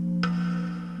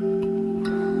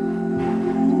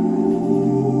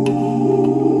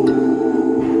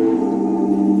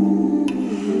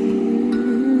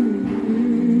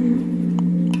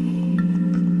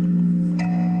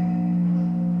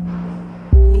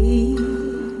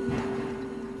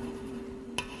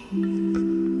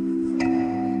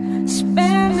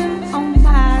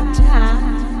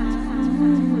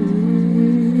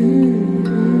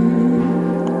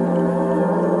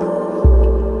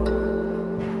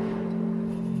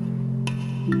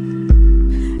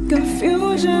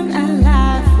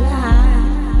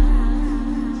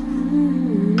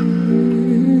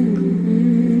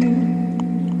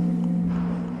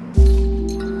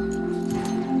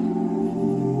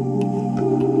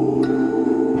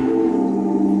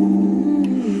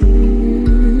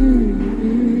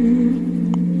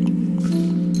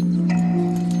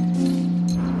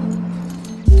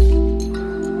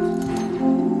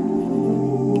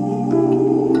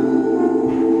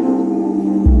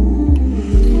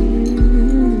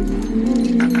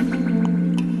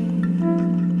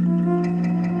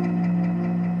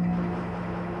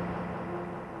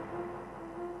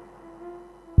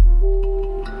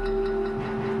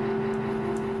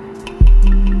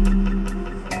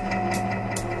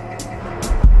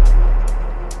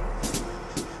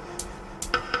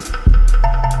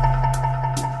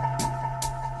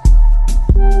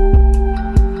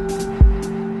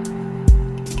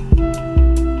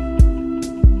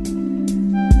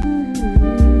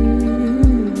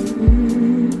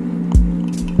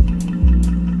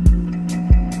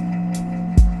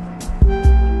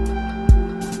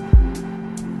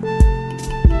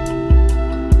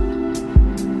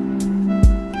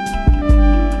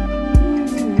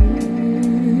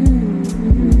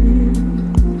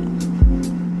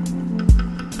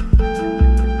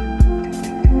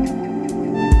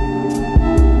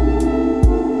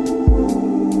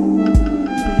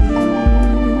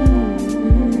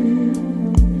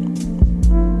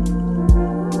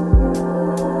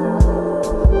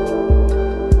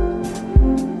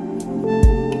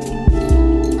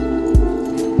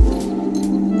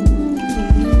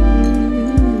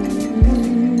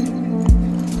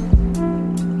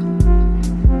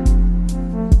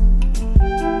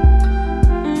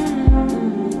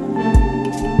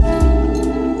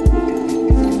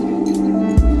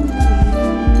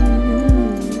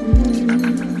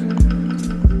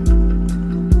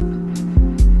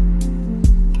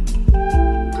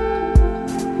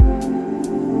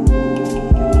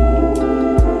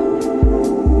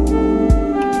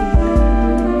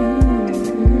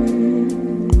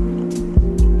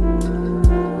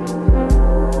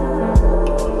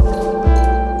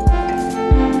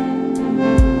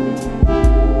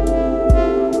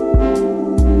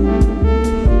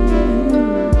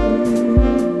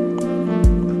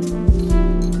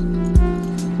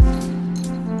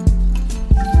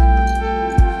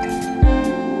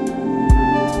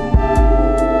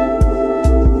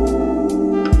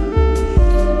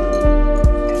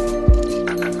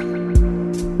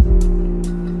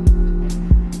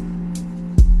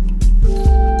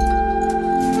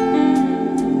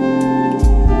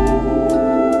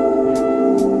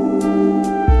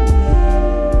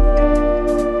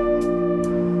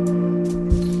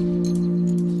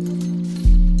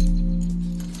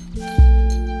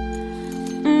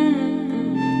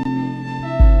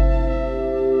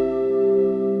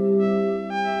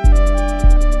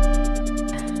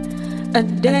 a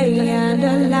day and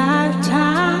a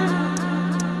lifetime.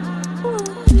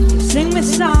 Sing me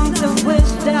songs of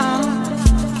wisdom.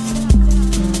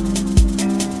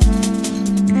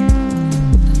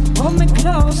 Hold me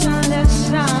close and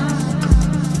listen.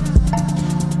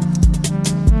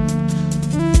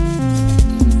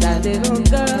 That little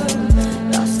girl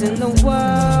lost in the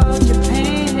world, you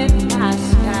painted my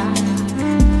sky.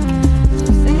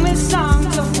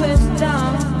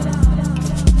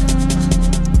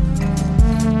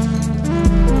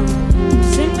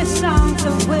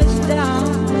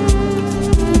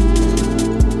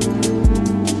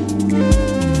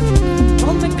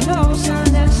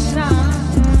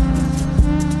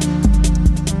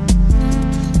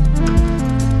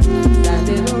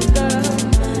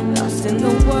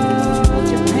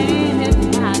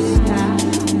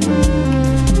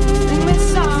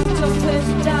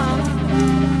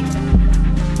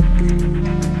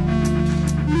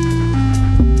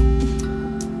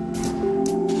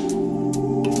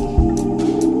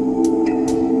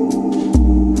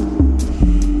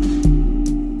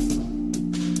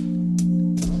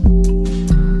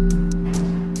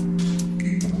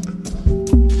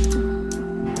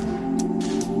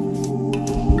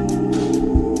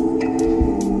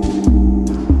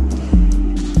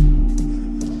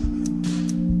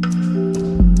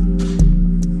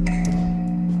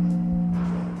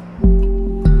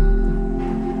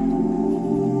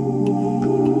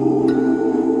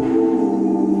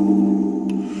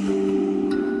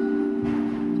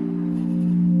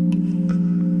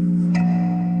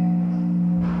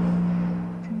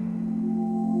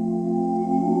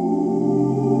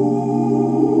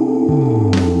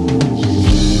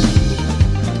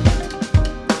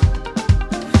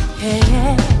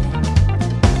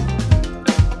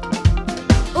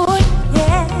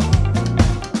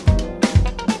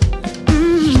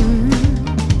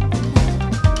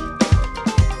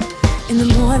 In the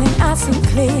morning I see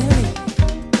clearly.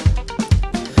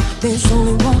 There's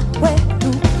only one way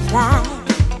to fly.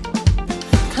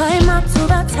 Climb up to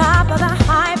the top of the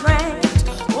high branch,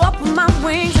 open my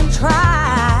wings and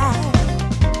try.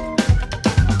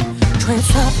 Tread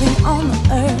softly on the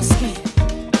earth's skin,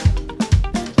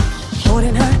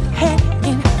 holding her head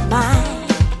in mine.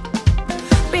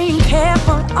 Being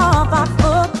careful of our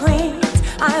footprints,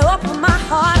 I open my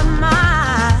heart and mind.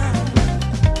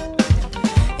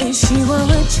 If she were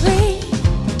a tree,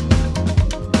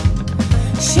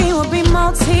 she would be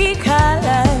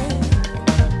multicolored.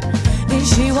 If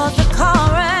she was the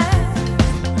chorus,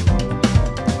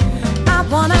 I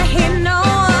wanna hear no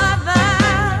other.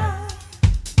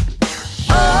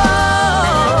 Oh,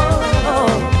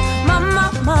 my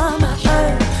mama, my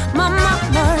earth, my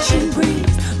mama, she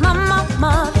breathes. My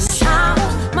mama, the sound,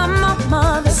 my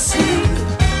mama, the sea.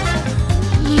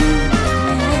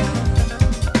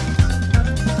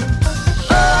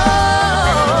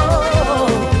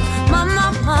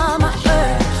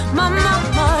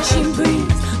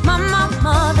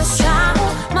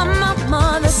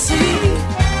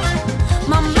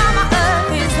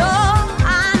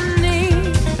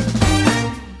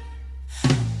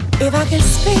 If I can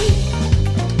speak,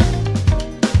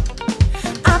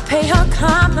 I pay her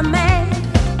compliment,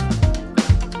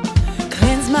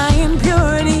 cleanse my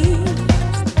impurities,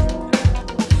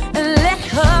 and let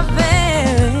her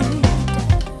vent.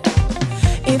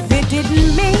 If it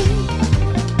didn't mean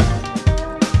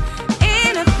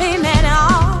anything at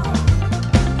all,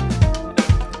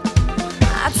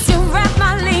 I'd still wrap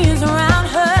my leaves around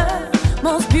her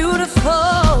most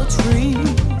beautiful tree.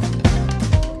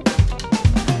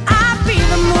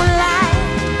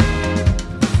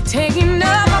 Taking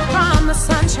over from the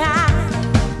sunshine,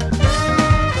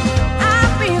 I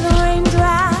feel the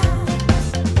raindrops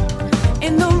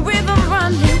in the river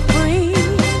running free.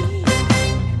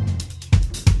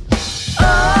 Oh,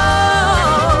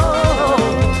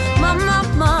 my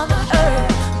mama, the earth,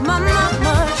 my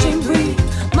mama, she breathes.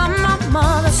 My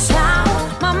mama, the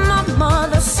sound, my mama,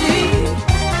 the sea.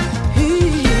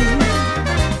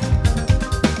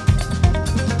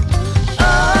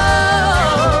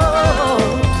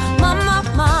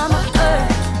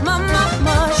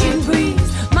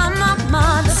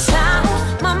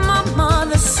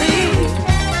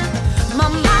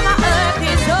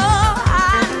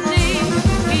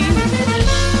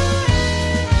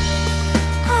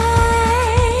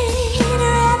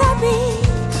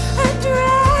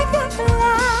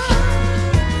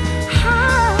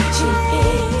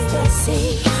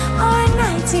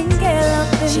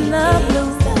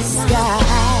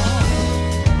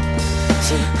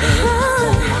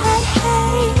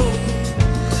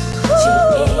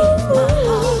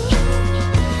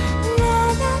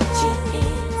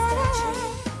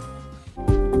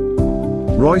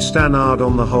 Roy Stannard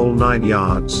on the whole 9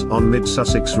 yards on Mid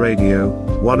Sussex Radio,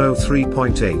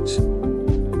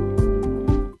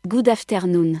 103.8. Good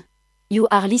afternoon. You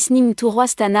are listening to Roy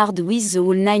Stannard with the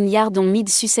whole 9 yard on Mid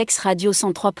Sussex Radio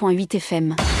 103.8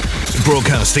 FM.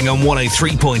 Broadcasting on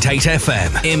 103.8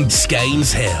 FM in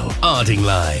Skeins Hill,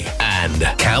 Ardingly and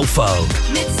Calfolk.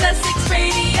 Mid Sussex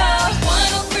Radio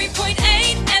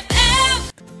 103.8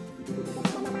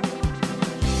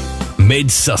 FM.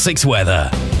 Mid Sussex weather.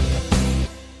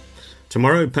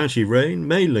 Tomorrow, patchy rain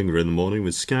may linger in the morning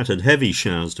with scattered heavy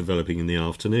showers developing in the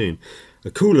afternoon.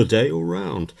 A cooler day all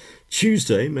round.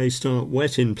 Tuesday may start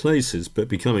wet in places but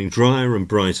becoming drier and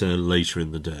brighter later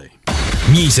in the day.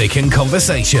 Music and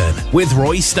conversation with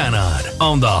Roy Stannard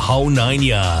on the whole 9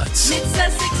 yards. Mid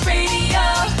Sussex Radio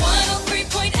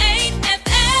 103.8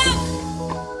 FM.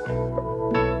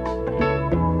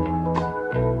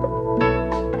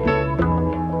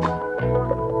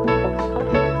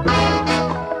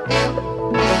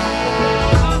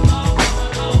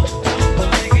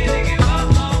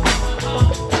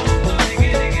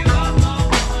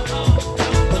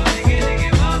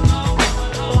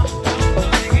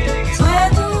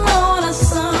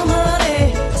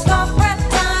 Stop right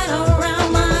tight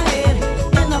around my head,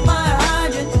 and the fire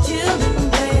hydrant children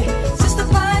play.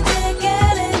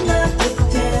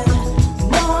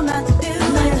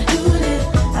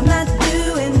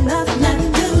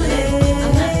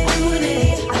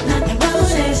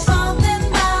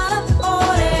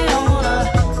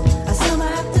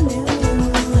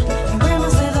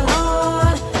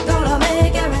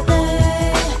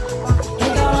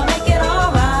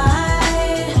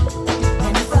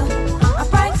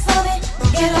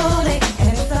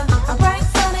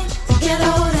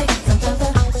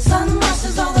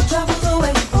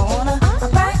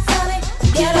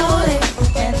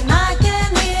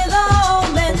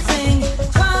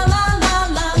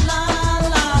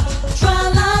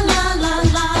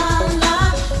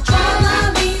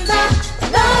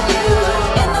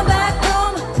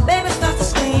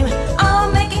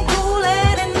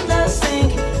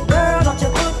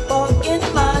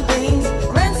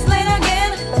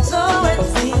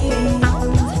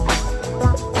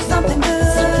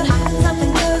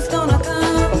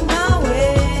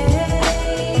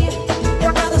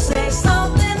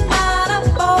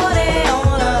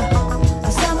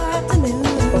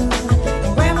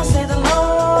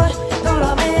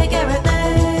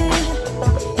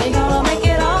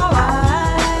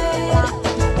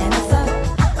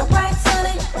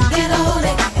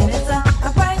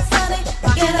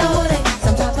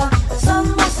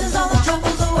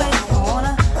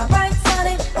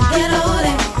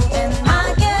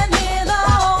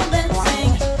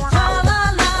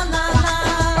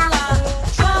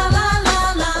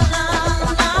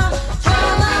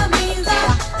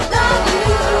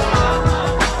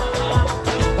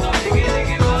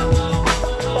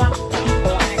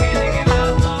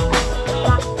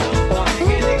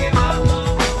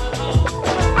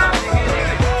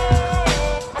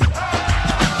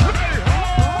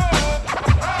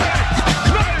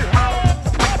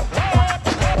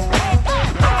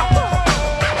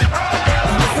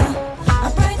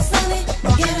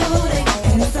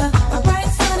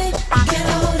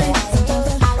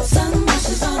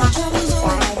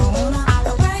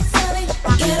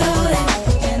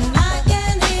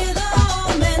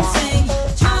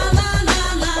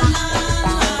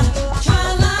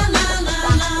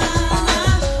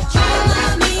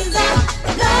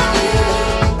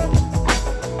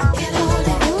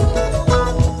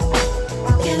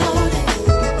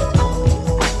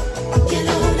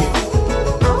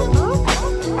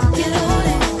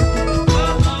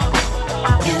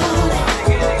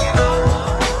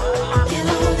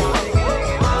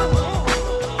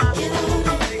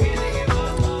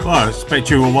 Well, I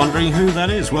expect you were wondering who that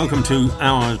is. Welcome to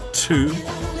Hour 2,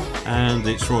 and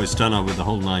it's Roy Stannard with the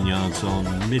whole 9 yards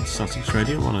on Mid-Sussex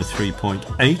Radio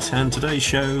 103.8, and today's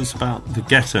show's about the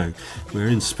Ghetto. We're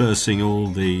interspersing all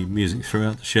the music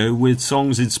throughout the show with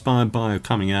songs inspired by or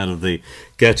coming out of the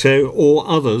Ghetto, or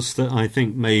others that I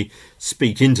think may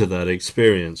speak into that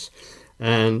experience.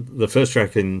 And the first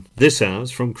track in this hour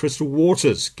is from Crystal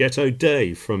Waters, Ghetto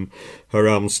Day, from her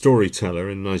album Storyteller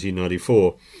in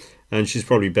 1994. And she's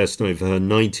probably best known for her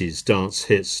 90s dance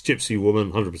hits Gypsy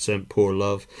Woman, 100% Poor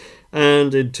Love,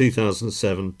 and in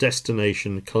 2007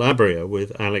 Destination Calabria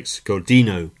with Alex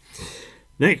Godino.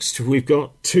 Next we've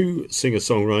got two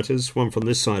singer-songwriters, one from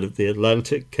this side of the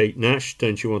Atlantic, Kate Nash,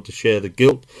 Don't You Want to Share the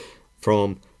Guilt,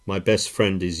 from My Best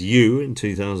Friend Is You in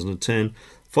 2010,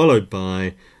 followed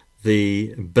by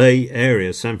the Bay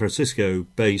Area, San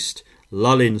Francisco-based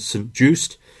Lullin St.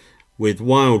 Just, with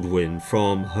Wild Wind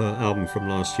from her album from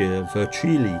last year,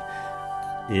 Virtually,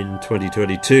 in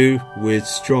 2022, with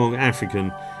strong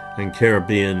African and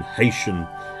Caribbean Haitian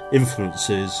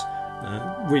influences,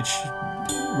 which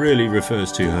really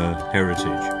refers to her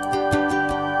heritage.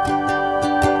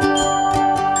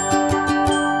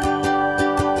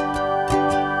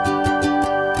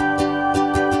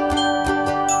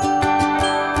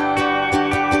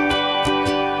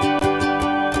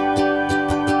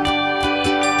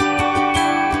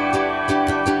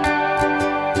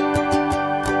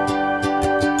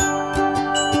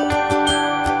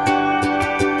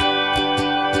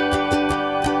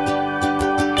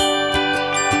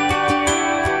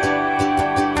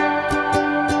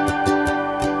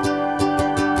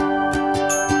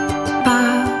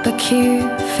 Barbecue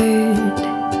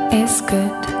food is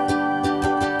good.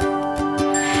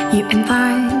 You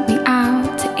invite me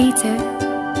out to eat it,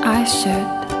 I should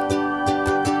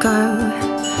go,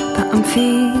 but I'm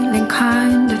feeling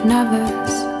kind of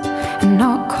nervous and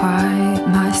not quite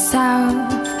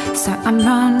myself, so I'm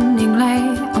running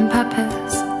late on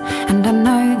purpose, and I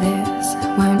know this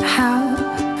won't help.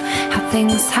 How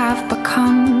things have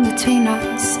become between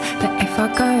us, but if I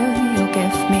go you'll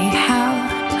give me hell,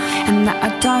 and that I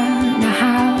don't know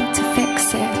how to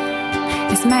fix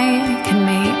it is making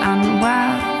me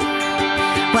unwell.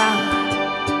 Well,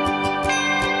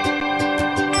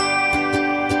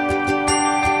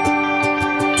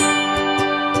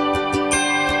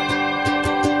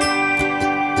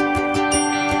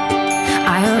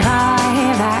 I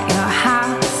arrive at your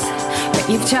house, but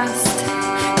you've just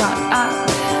got up,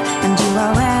 and you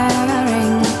are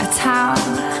wearing a towel,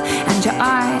 and your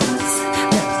eyes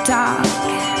look dark.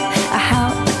 I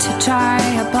help to dry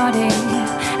your body,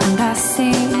 and I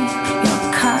see your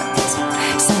cut,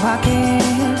 so I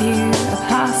give you a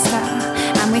plaster,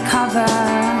 and we cover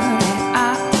it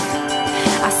up.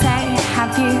 I say,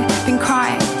 have you been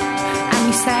crying? And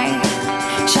you say,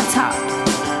 shut up.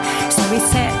 So we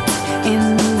sit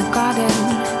in the garden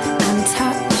and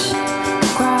touch the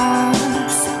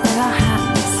grass with our hands.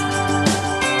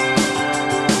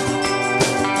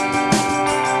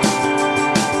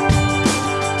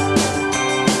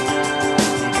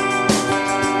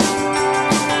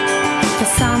 The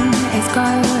sun is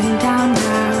going down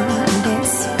now, and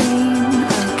it's been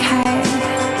okay.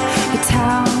 You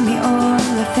tell me all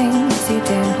the things you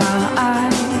did while I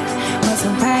was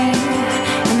away,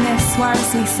 and this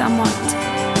worries me somewhat.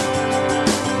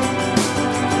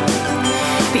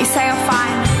 But you say you're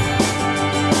fine.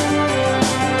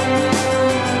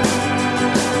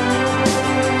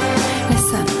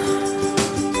 Listen.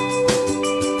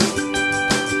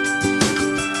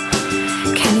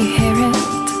 Can you hear it?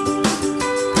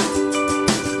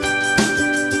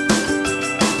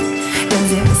 Does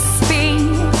it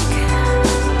speak?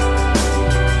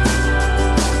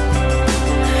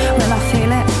 Will I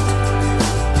feel it?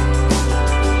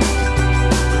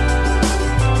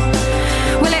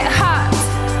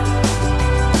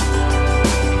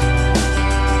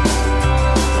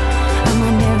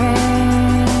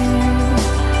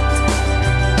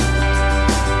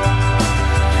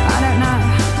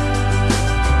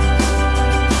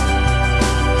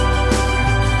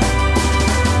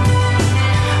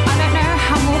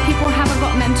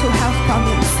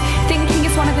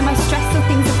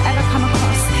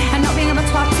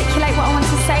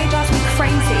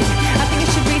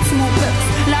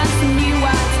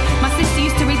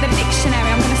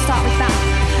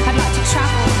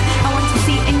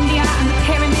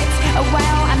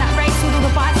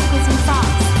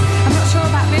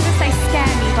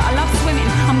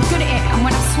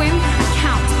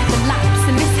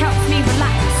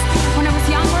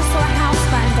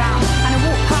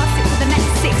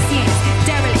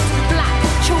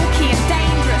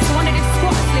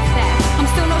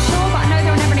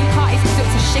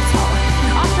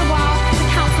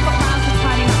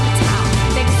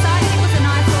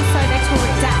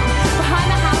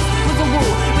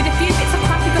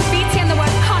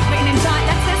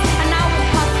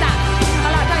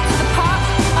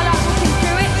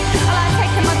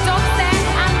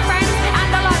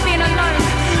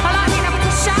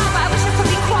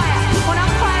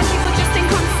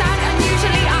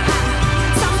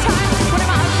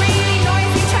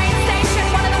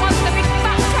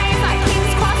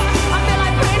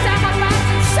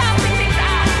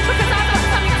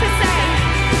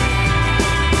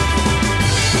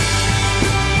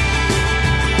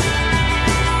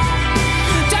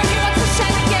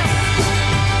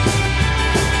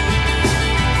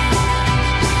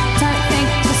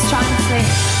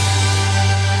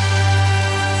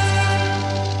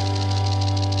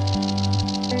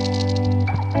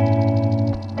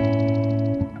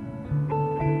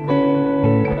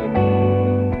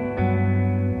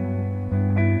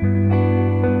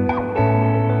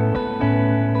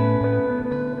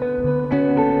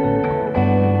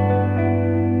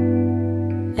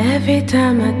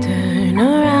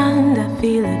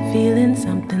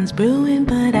 brewing,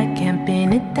 but I can't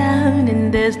pin it down,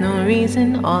 and there's no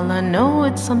reason. All I know,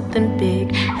 it's something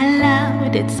big and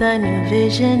loud. It's a new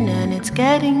vision, and it's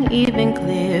getting even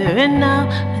clearer now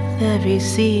with every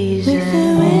season. With the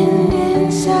wind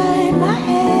inside my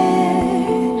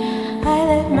hair, I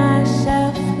let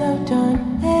myself float on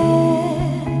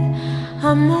air.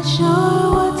 I'm not sure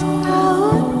what's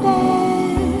out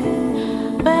there,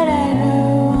 but I know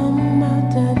I'm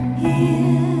out of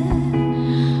here.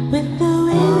 With the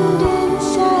wind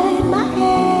inside my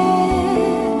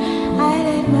hair, I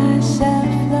let myself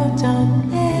float on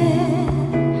air.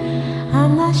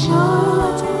 I'm not sure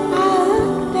what's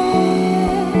out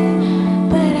there,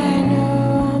 but I know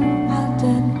I'm out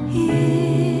of here.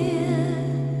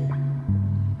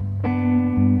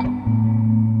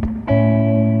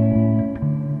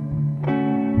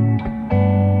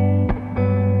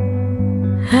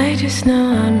 I just know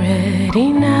I'm ready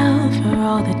now for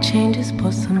all the changes.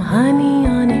 Pour some honey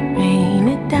on it, rain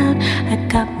it down. I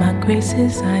got my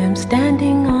graces, I am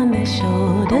standing on their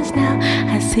shoulders now.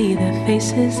 I see their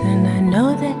faces and I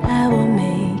know that I will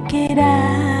make it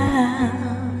out.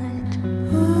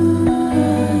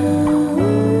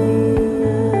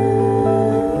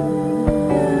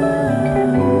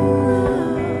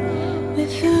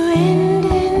 With the wind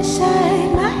inside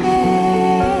my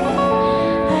hair,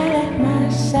 I let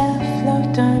myself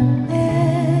float on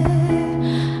air.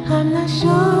 I'm not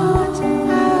sure what's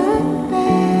out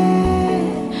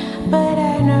there, but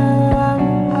I know I'm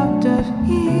out of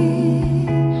here.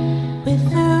 With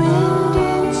the wind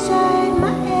inside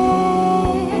my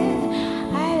hair,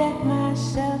 I let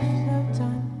myself float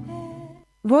on air.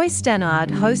 Roy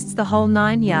Stannard hosts the whole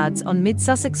 9 yards on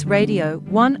Mid-Sussex Radio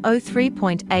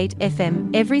 103.8 FM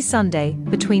every Sunday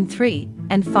between 3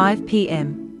 and 5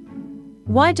 p.m.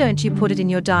 Why don't you put it in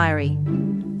your diary?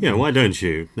 Yeah, why don't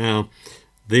you? Now,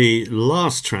 the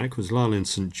last track was Lyle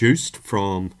St. Just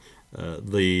from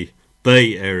the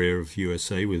Bay Area of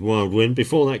USA with Wild Wind.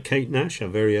 Before that, Kate Nash, our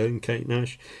very own Kate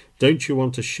Nash, Don't You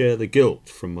Want to Share the Guilt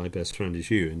from My Best Friend Is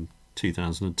You in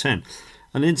 2010.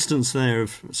 An instance there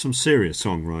of some serious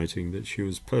songwriting that she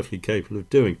was perfectly capable of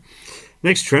doing.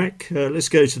 Next track, let's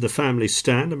go to the Family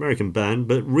Stand, American band,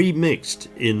 but remixed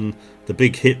in the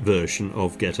big hit version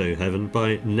of Ghetto Heaven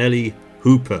by Nellie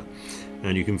Hooper.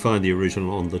 And you can find the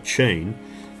original on the Chain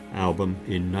album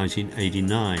in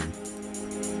 1989.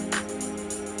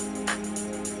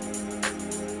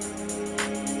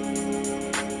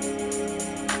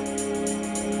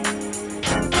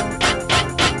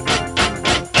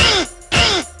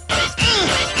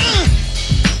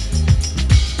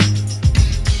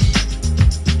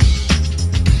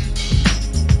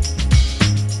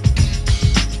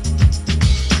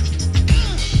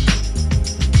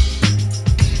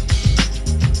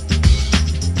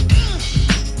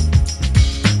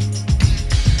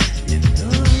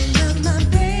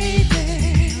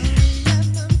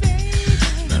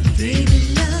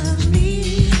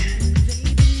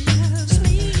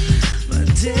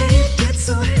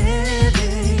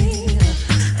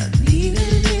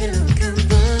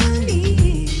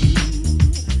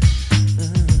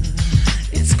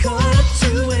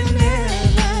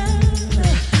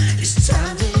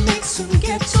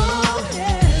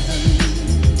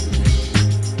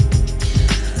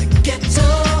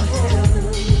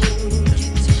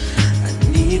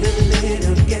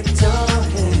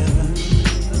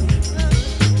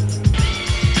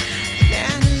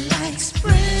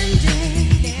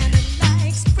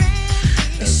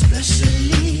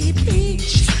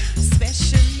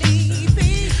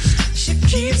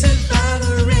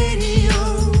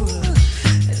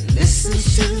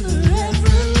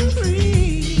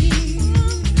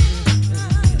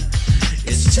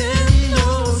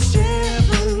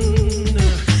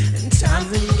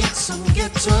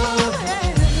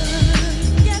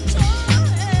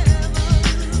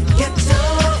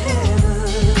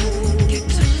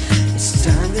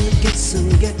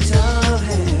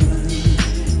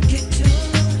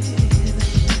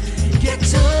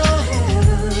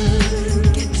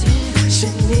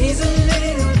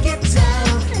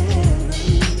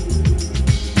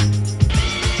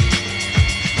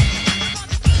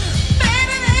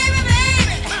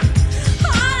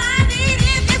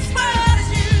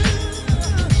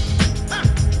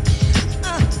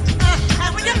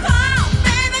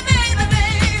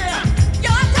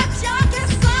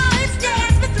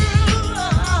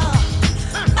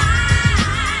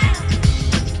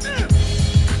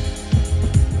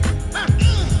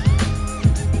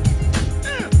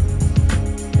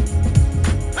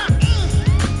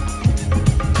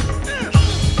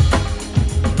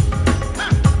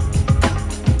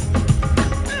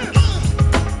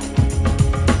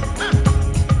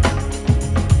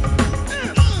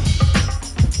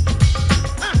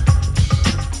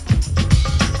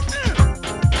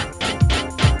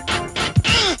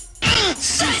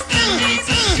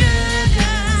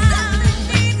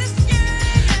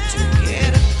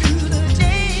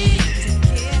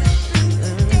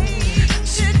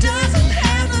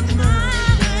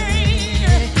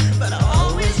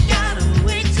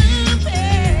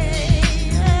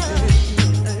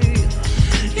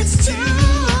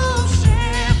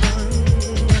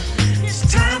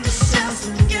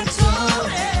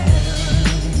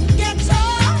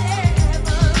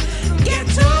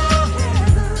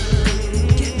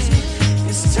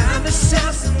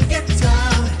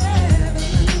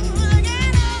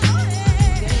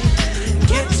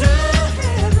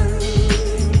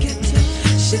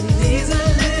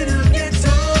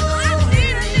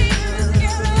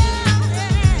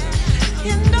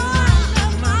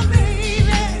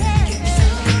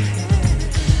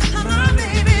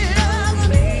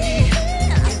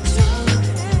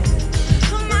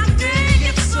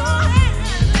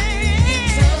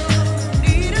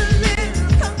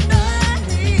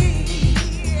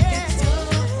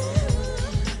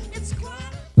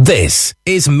 This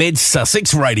is Mid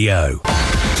Sussex Radio.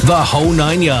 The whole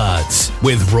 9 yards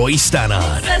with Roy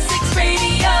Stannard. Sussex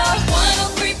Radio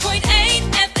 103.8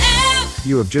 FM.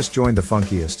 You have just joined the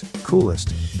funkiest,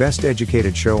 coolest, best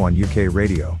educated show on UK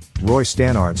radio, Roy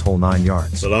Stannard's Whole 9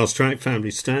 Yards. The last track,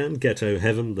 Family Stand, Ghetto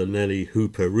Heaven, the Nelly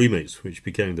Hooper remix, which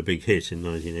became the big hit in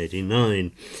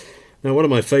 1989. Now, one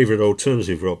of my favourite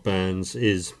alternative rock bands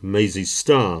is Maisie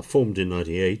Starr, formed in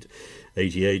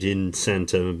 1988 in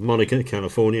Santa Monica,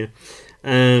 California,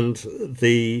 and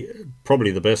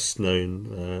probably the best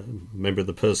known member of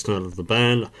the personnel of the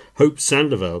band, Hope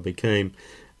Sandoval, became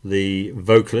the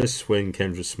vocalist when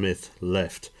Kendra Smith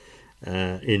left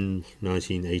in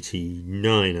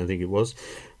 1989, I think it was.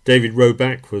 David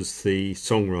Roback was the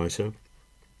songwriter.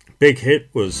 Big hit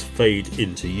was Fade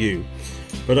Into You,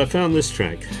 but I found this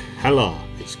track, Hala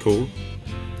it's called,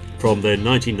 from their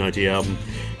 1990 album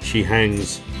She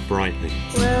Hangs Brightly.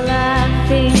 Well, I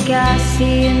think I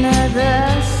see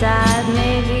another side,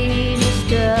 maybe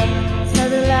just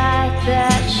another light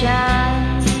that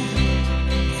shines.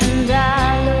 And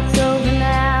I look over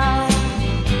now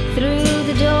through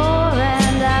the door,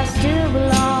 and I still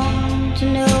belong to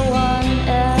no one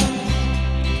else.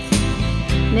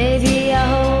 Maybe I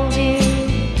hold you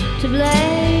to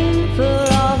blame for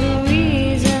all the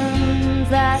reasons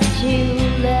that you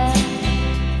left.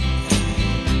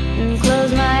 And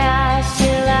close my eyes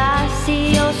till I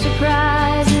see your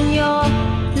surprise and you're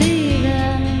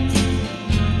leaving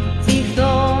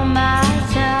before my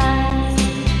time.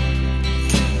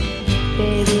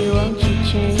 Baby, won't you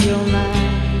change your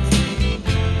mind?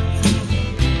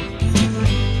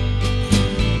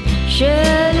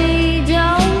 Surely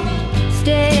don't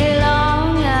stay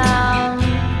long, I'm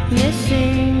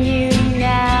missing you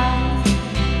now.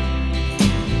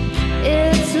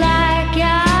 It's like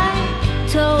I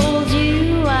told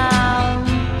you I'm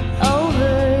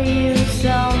over you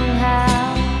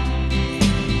somehow.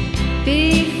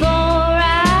 Before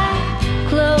I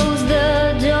close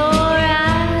the door,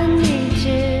 I need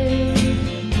to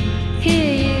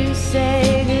hear you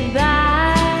say goodbye.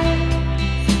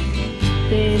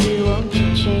 Baby, won't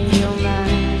you change your mind?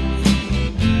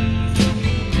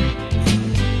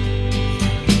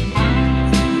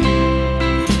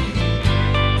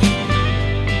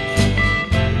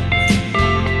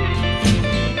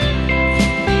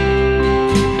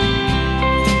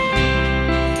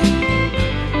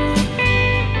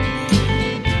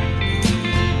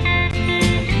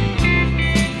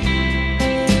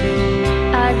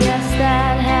 I guess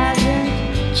that hasn't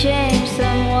changed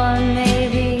someone.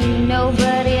 Maybe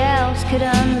nobody else could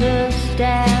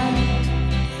understand.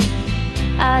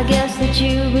 I guess that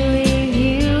you believe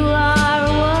you are a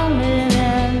woman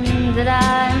and that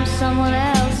I'm someone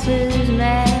else's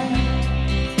man.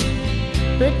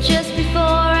 But just before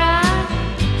I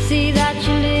see that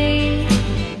you leave,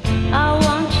 I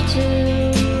want you to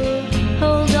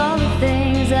hold all the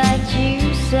things that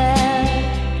you said.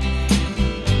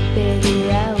 Baby,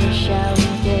 I wish I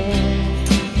was there.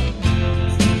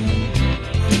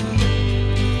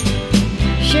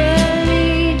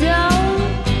 Surely don't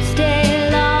stay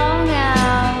long,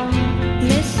 I'm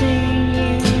missing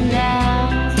you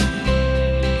now.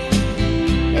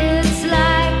 It's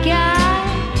like I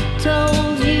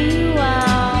told you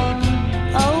I'm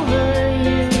over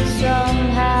you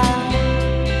somehow.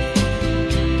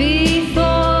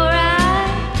 Before I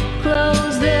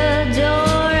close the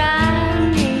door,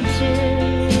 I need to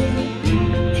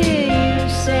hear you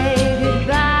say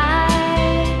goodbye.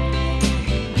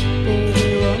 Baby,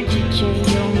 won't you change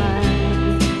your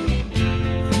mind?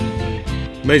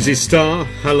 Maisie Starr,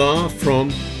 Hala from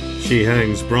She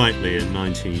Hangs Brightly in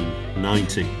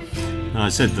 1990. Now, I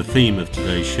said the theme of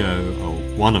today's show, or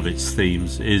one of its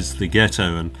themes, is the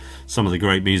ghetto and some of the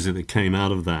great music that came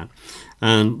out of that.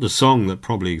 And the song that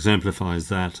probably exemplifies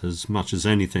that as much as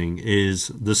anything is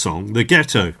the song The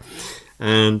Ghetto.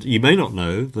 And you may not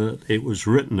know that it was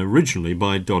written originally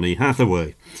by Donny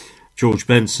Hathaway. George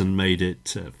Benson made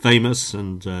it famous,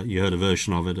 and you heard a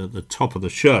version of it at the top of the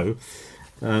show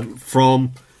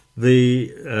from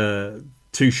the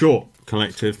Too Short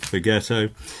collective, The Ghetto.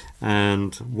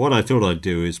 And what I thought I'd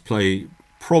do is play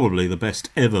probably the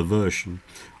best ever version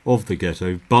of The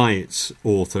Ghetto by its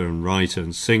author and writer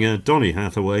and singer, Donny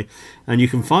Hathaway, and you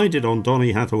can find it on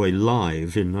Donny Hathaway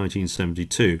Live in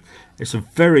 1972. It's a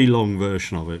very long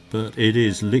version of it, but it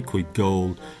is liquid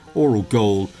gold, oral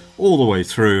gold, all the way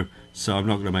through, so I'm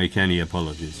not going to make any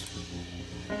apologies.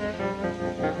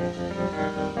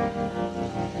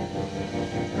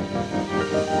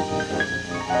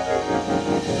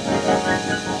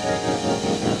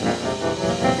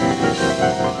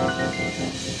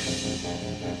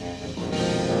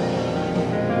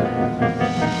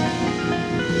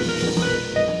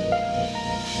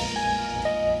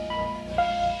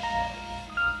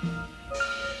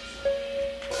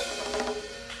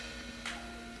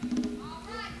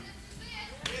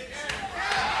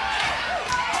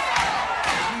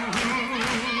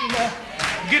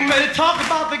 ready to talk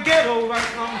about the ghetto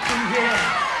right on through here.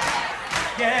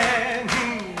 Yeah.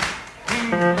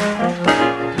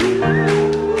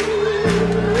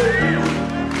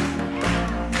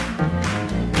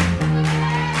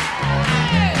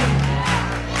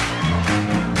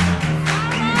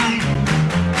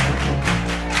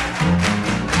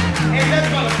 Hey, let's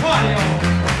go to party on.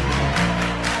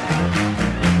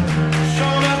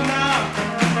 Showing up now.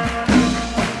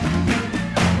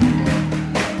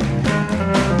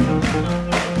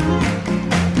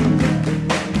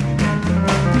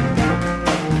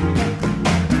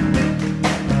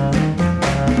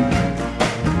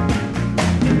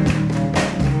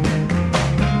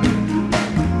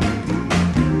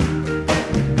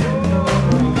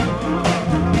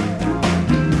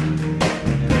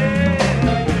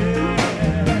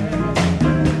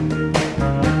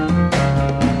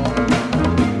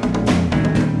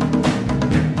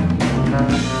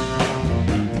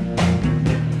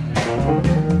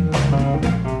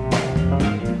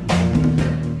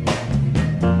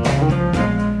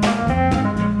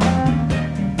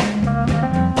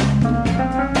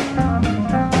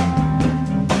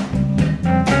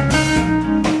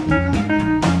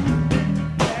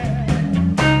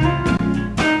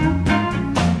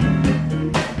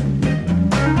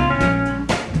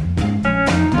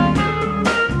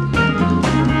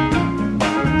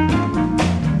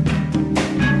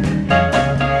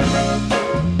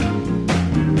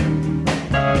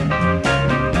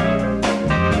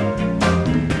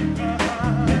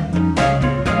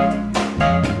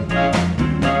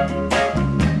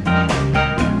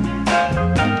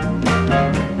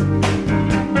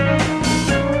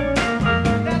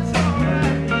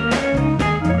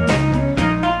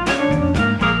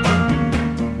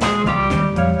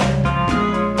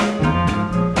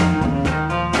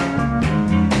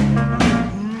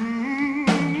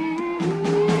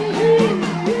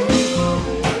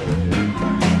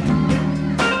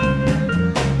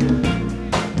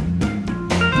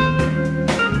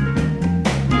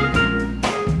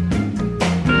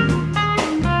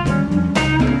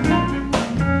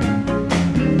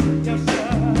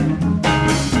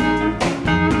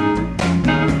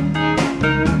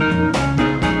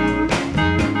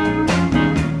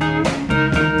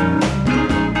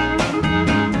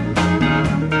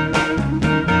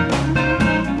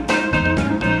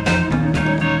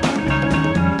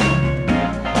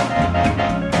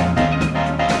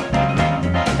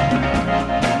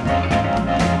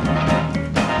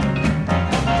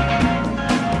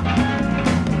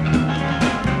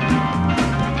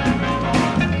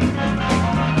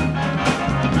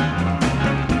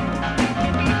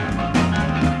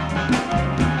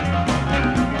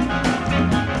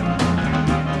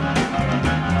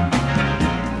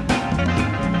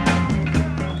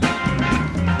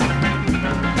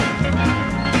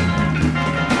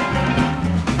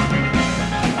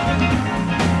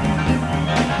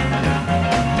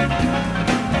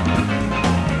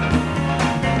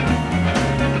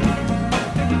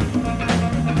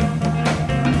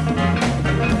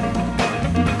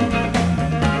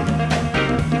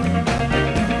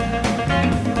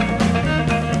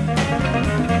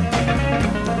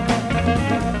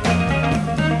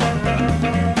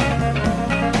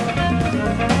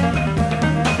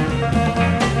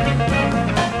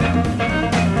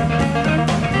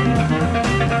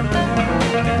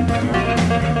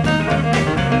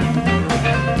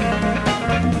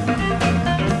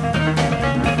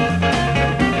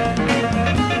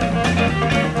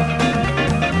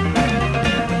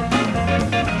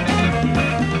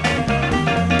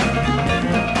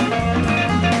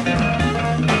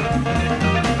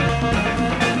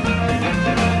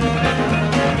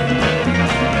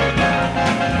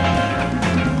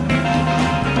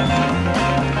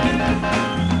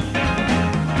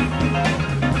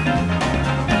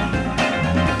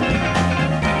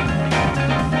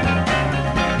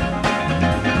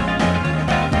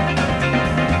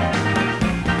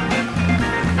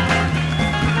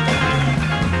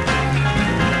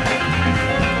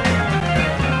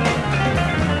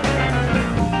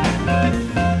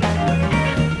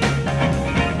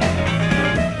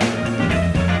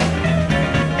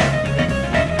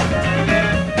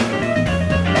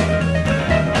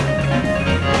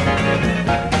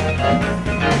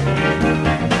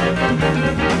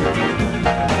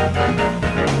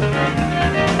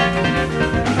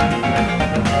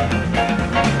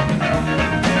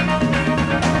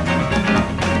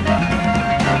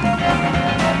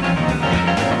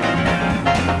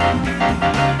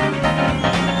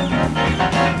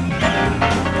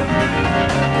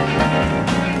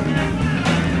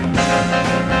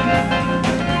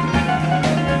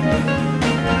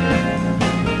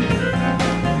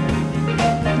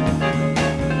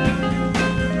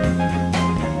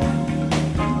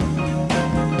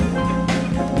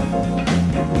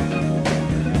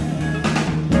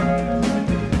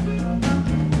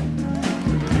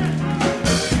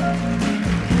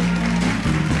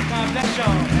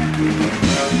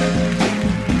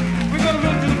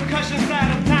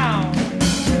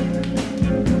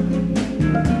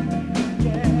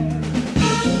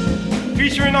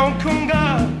 featuring on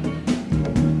Kunga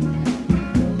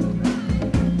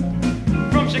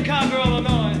from Chicago,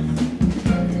 Illinois.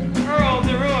 Earl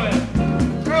DeRoy,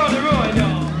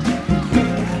 y'all.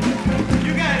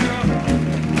 You got it, Earl.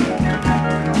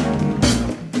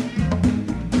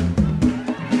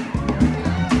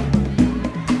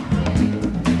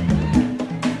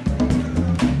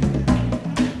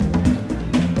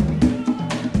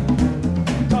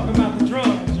 Talking about the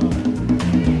drums, y'all.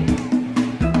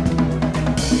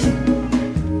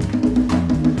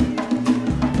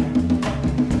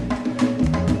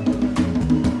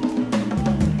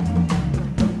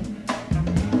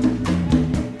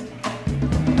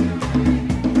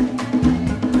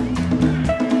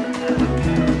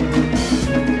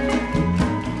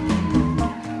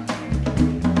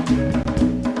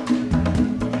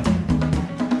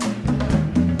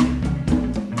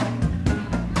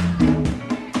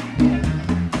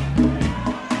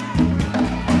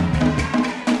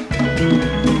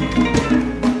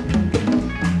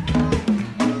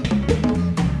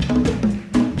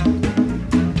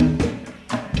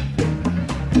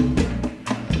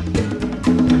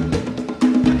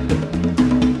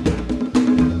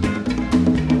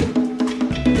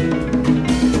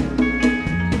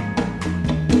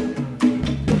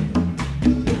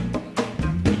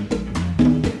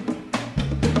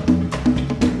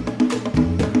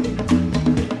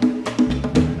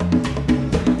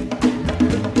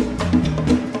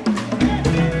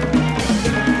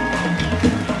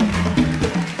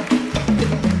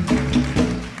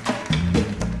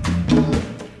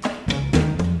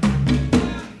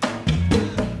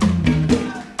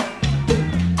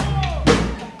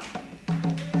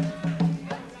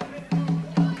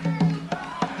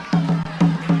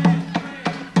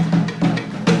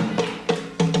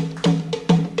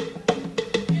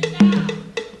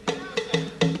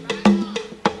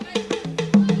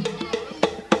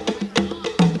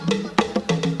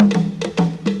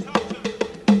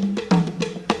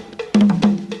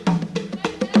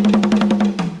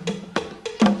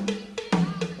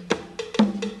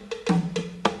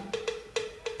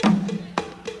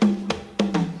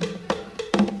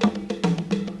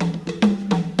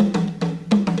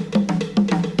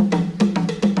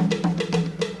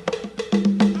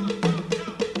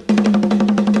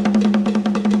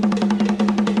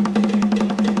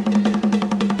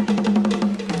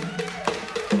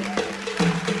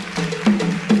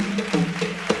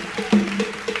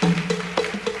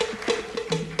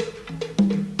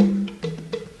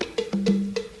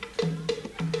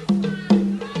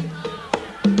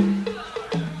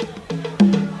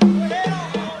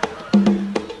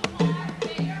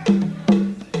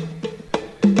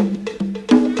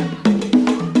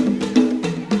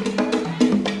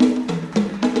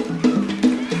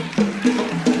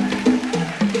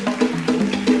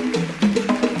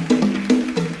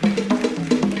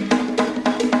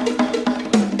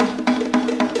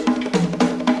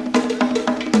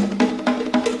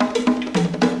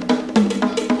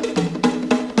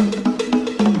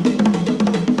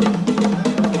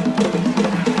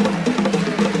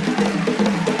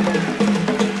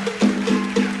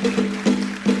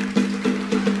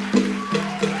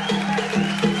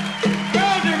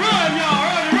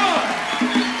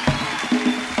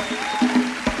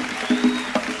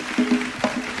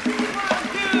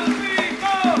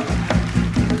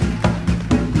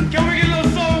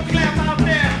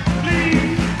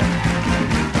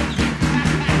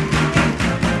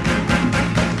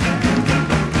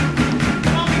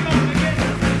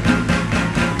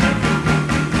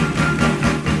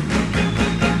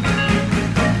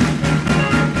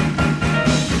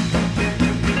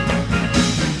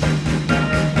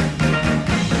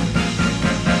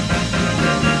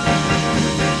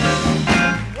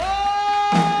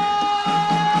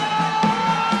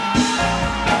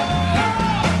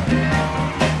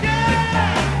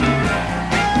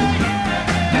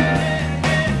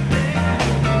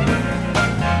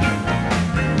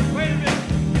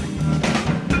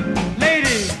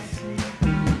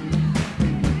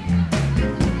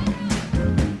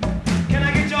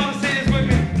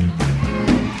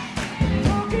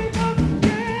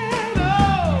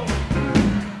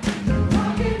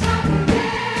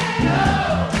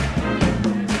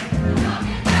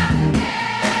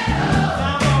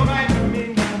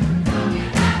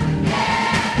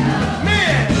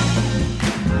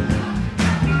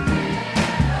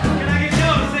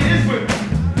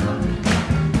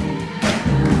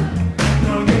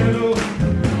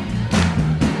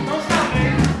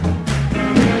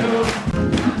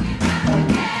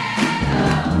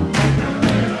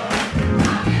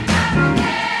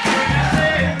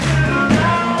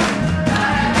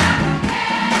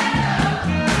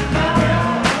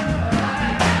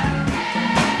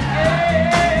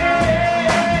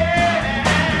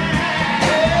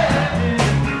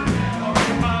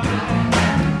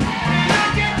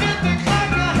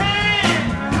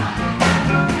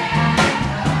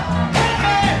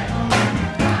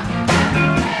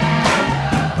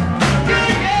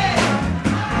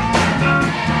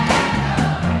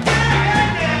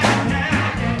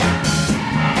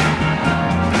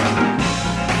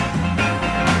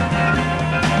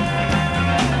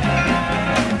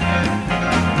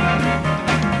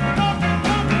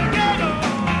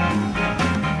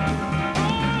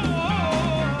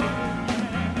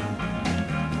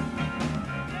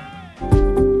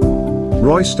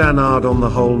 Roy Stannard on the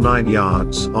whole 9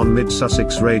 yards on Mid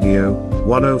Sussex Radio,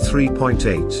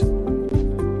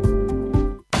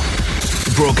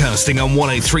 103.8. Broadcasting on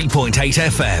 103.8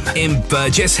 FM in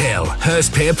Burgess Hill,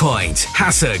 Hurstpierpoint,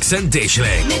 Hassocks and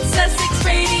Ditchling. Mid-Sussex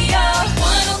Radio,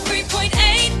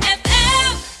 103.8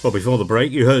 FM. Well, before the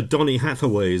break, you heard Donny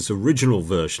Hathaway's original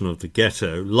version of the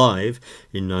Ghetto live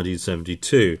in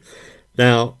 1972.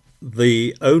 Now,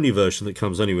 the only version that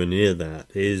comes anywhere near that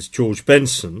is George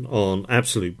Benson on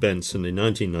Absolute Benson in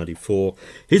 1994.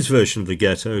 His version of the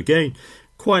Ghetto, again,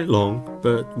 quite long,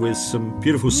 but with some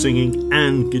beautiful singing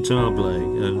and guitar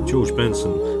playing. And George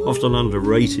Benson, often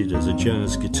underrated as a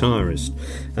jazz guitarist.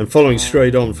 And following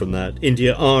straight on from that,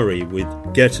 India Ari with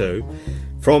Ghetto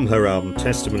from her album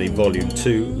Testimony Volume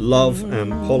 2, Love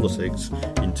and Politics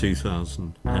in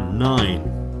 2009.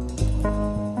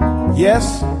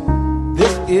 Yes,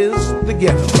 this is the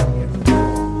Ghetto.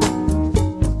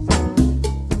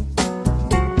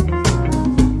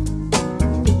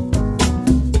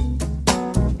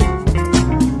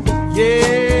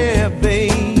 Yeah,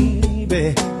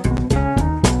 baby.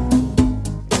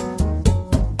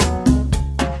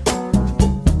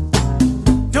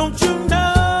 Don't you know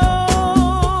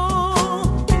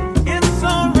it's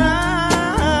alright?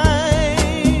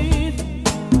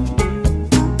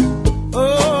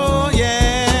 Oh,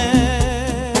 yeah.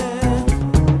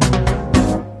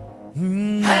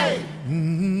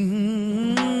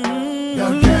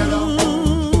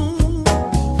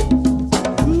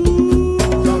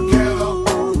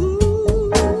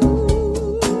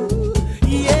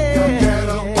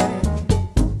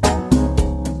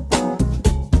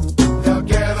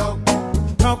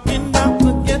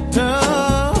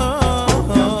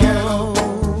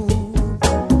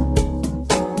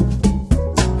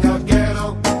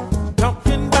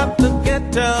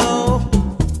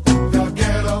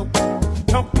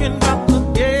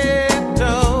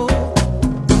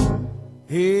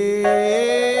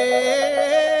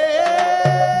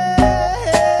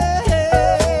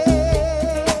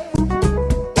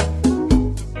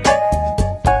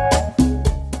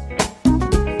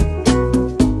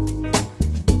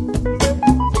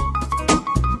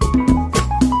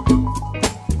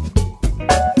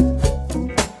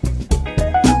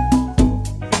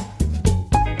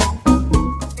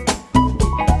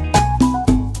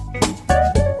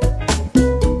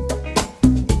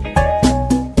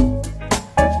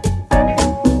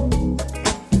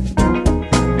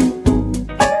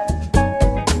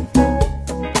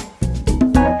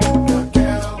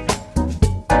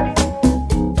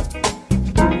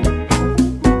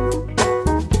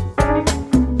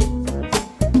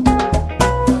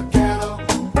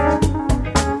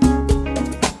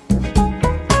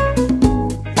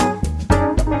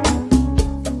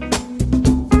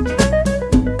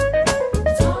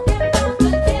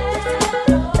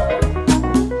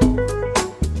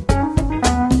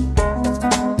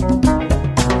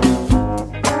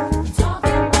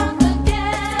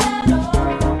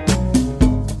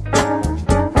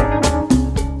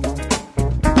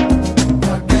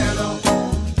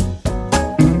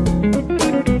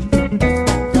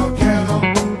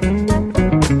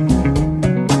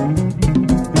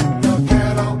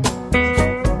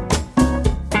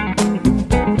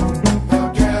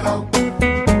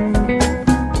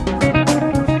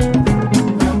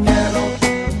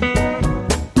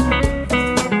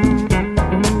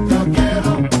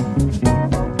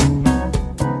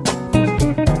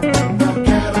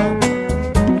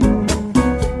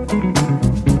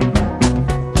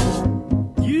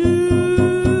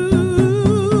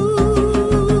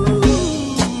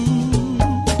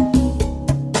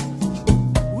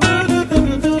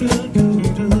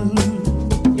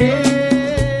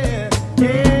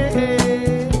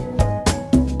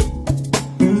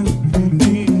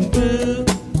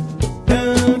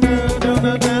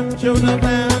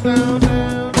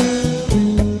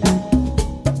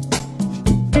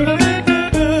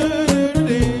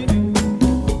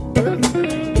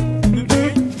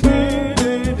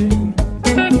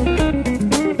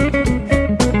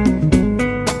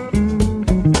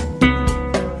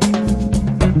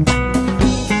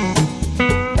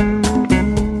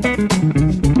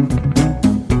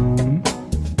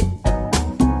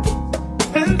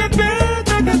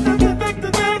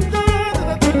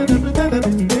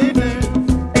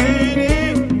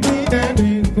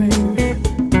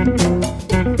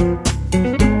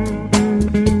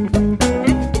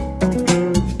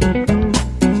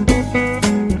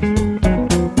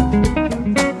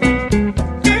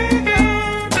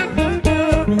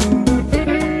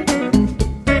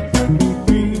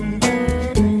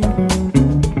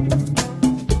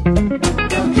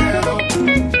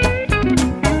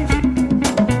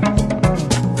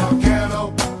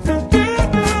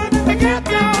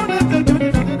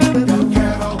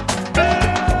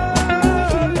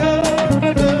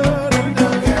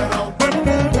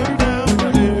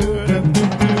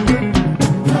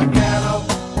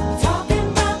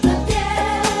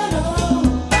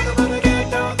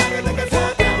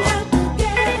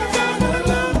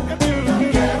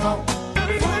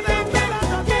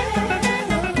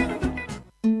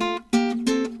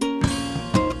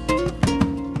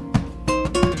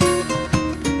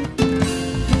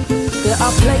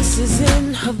 places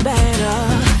in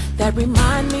Havana that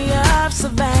remind me of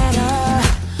Savannah,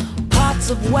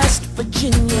 parts of West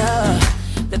Virginia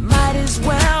that might as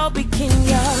well be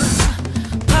Kenya,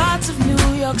 parts of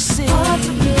New York City,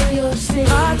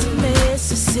 parts of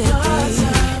Mississippi,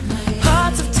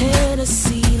 parts of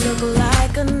Tennessee look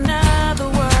like another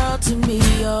world to me.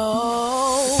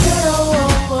 Oh,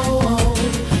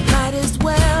 might as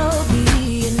well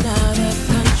be another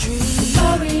country.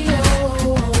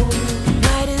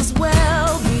 Might as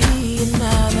well be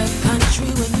another country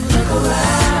when you look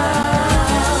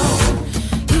around.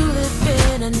 You live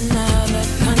in another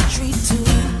country too.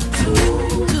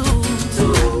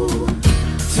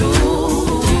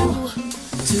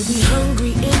 To be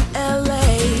hungry in LA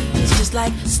is just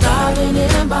like starving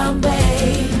in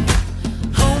Bombay.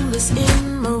 Homeless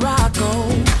in Morocco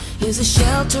is a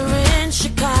shelter in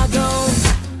Chicago.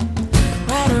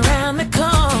 Right around the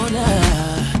corner,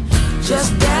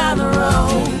 just down the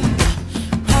road,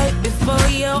 right before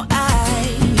your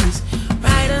eyes,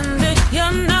 right under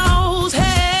your nose.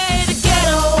 Hey, the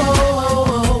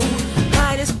ghetto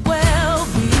might as well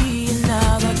be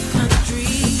another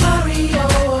country.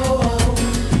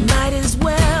 Might as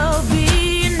well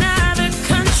be another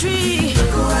country.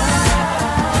 Look around.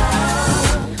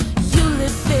 You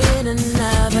live in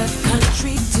another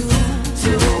country too.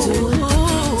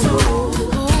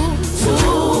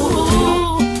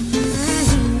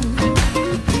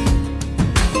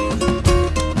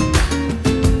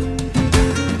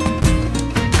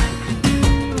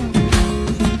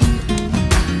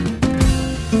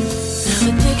 Now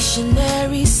the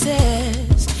dictionary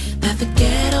says that the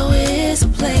ghetto is a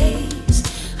place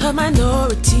of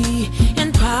minority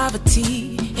and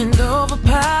poverty and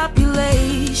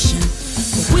overpopulation.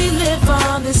 But we live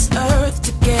on this earth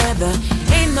together,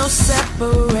 ain't no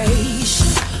separation.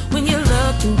 When you're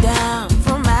looking down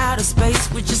from outer space,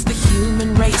 we're just the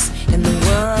human race, and the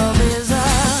world is a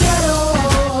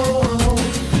ghetto.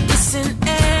 It's in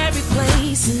every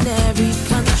place, in every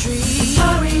country.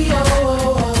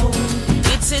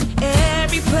 It's in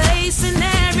every place, in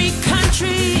every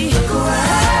country.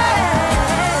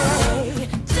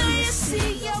 Do you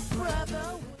see your brother?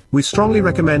 We strongly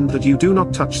recommend that you do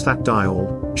not touch that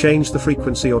dial, change the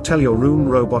frequency or tell your room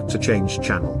robot to change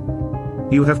channel.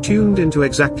 You have tuned into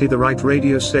exactly the right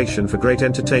radio station for great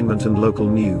entertainment and local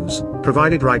news,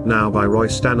 provided right now by Roy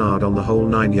Stannard on the whole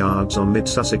 9 yards on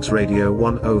Mid-Sussex Radio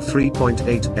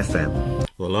 103.8 FM.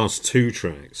 The last two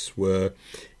tracks were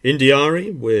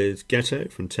Indiari with Ghetto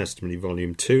from Testimony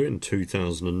Volume 2 in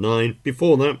 2009.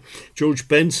 Before that, George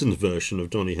Benson's version of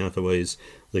Donny Hathaway's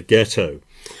The Ghetto.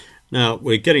 Now,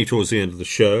 we're getting towards the end of the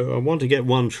show. I want to get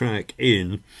one track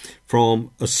in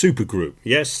from a supergroup.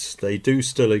 Yes, they do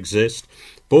still exist.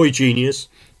 Boy Genius,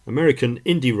 American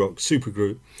indie rock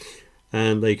supergroup.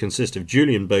 And they consist of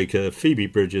Julian Baker, Phoebe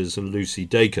Bridgers and Lucy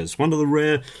Dacus. One of the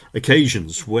rare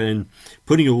occasions when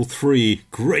putting all three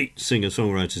great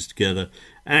singer-songwriters together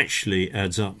actually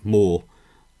adds up more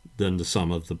than the sum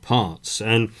of the parts.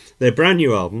 And their brand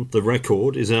new album, The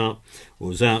Record, was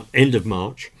out end of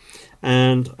March.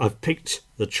 And I've picked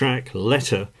the track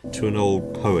Letter to an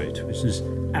Old Poet, which is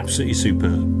absolutely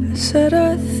superb. I said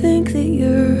I think that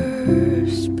you're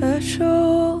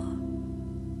special.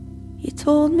 You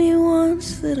told me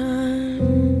once that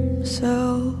I'm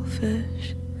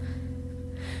selfish,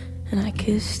 and I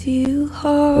kissed you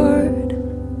hard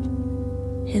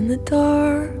in the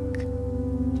dark,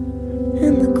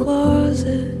 in the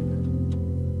closet.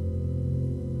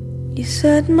 You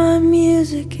said my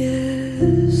music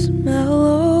is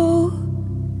mellow,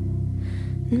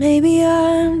 and maybe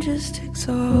I'm just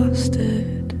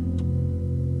exhausted.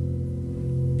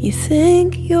 You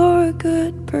think you're a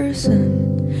good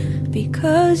person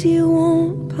because you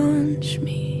won't punch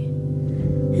me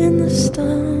in the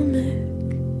stomach.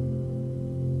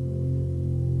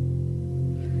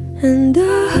 And I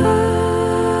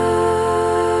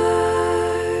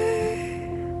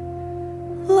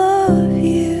love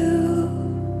you.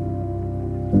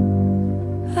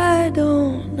 I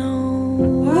don't know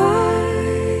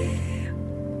why,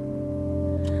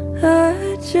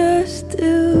 I just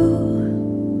do.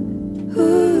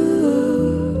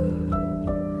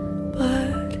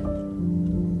 But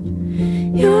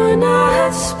you're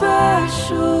not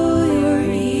special,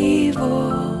 you're evil.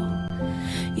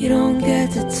 You don't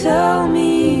get to tell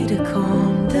me to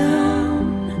calm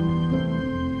down.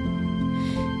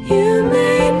 You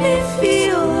made me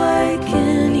feel like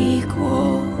an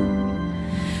equal,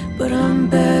 but I'm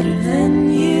better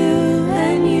than you,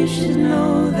 and you should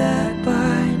know that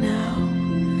by now.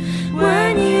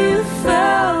 When you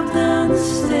fell down the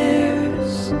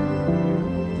stairs,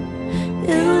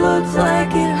 it looked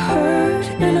like it hurt.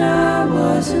 hurt and I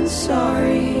wasn't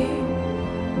sorry.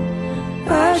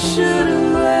 I should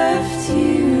have left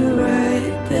you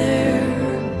right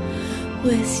there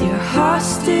with your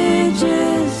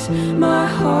hostages, my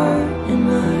heart and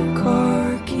my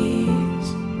car keys.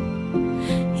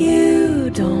 You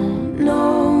don't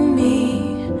know me.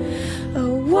 I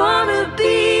wanna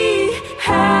be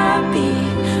happy.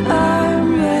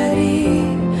 I'm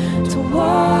ready to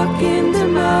walk into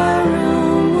my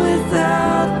room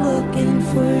without looking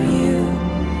for you.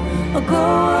 I'll go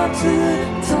up to the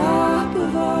top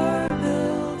of our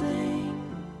building.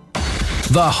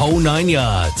 The Whole Nine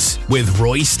Yards with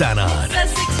Roy Stannard.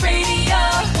 Sussex Radio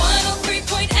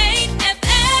 103.8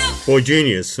 FM. Boy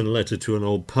Genius and Letter to an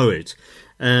Old Poet.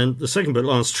 And the second but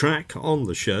last track on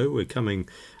the show, we're coming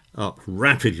up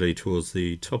rapidly towards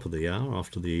the top of the hour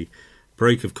after the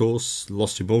break, of course,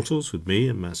 Lost Immortals with me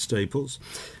and Matt Staples.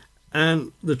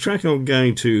 And the track I'm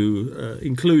going to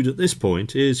include at this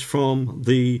point is from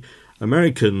the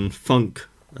American funk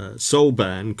soul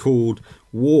band called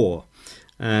War,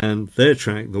 and their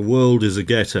track The World is a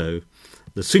Ghetto,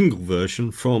 the single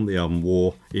version from the album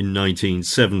War in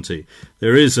 1970.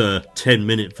 There is a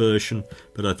 10-minute version,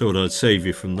 but I thought I'd save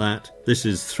you from that. This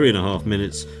is 3.5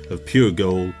 minutes of pure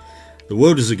gold. The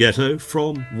World is a Ghetto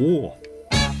from War.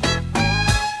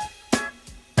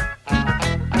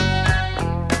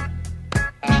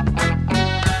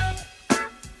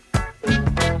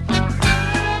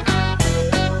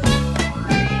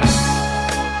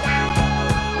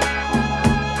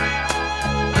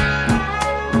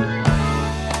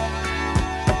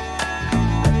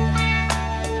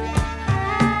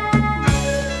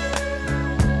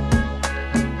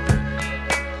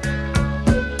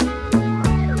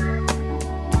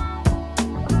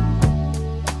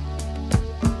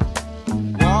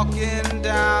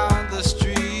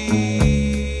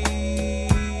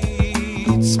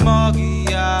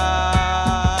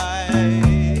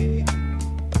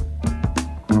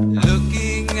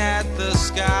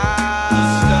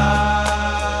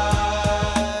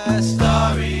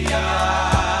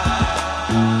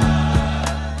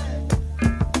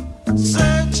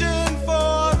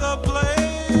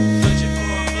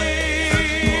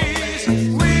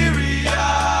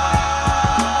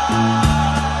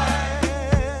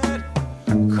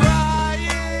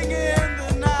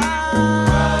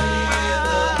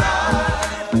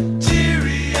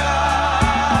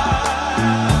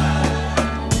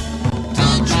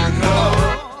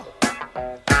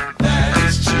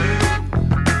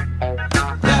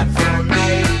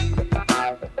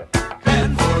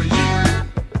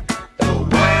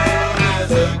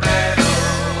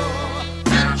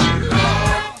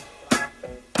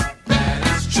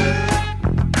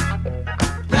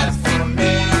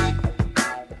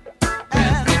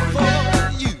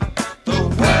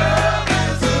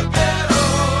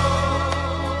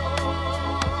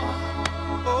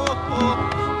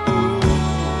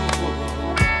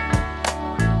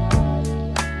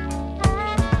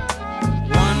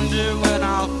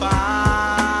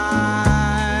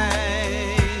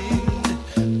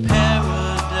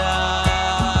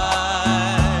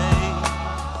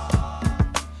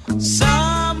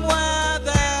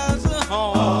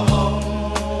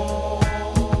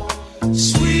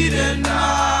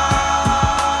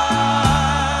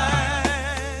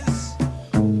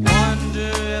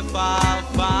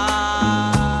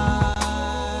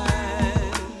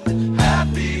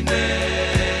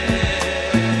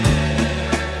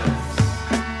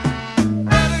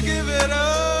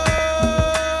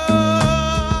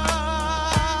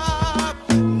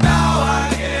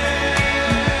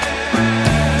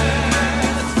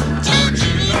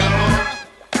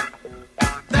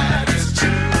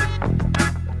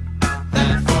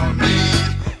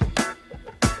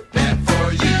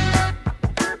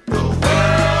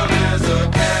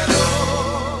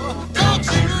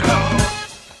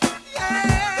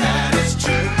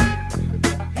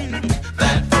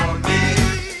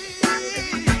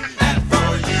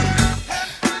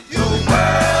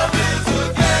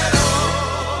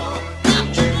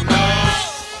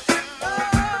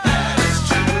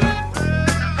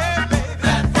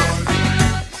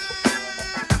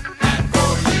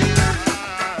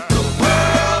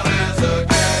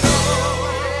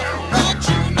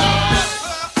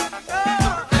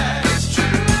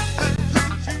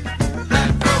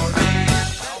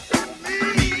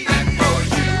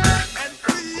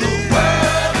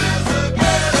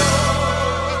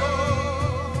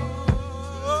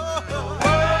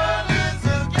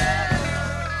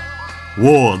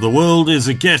 War, The World is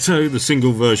a Ghetto, the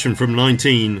single version from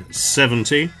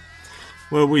 1970.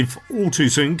 Well, we've all too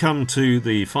soon come to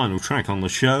the final track on the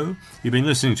show. You've been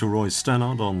listening to Roy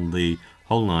Stannard on the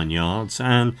Whole Nine Yards,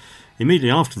 and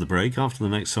immediately after the break, after the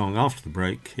next song after the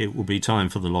break, it will be time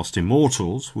for the Lost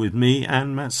Immortals with me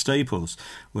and Matt Staples,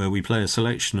 where we play a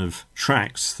selection of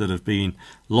tracks that have been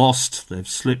lost, they've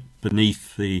slipped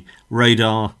beneath the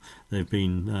radar, they've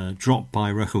been dropped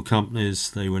by record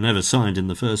companies, they were never signed in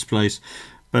the first place.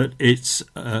 But it's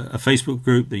a Facebook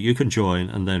group that you can join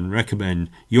and then recommend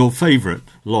your favourite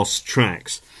lost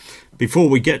tracks. Before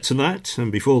we get to that,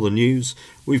 and before the news,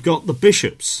 we've got the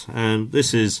Bishops, and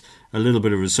this is a little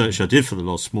bit of research I did for the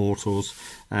Lost Mortals,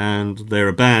 and they're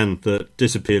a band that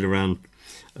disappeared around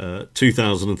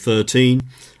 2013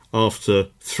 after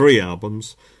 3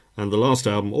 albums, and the last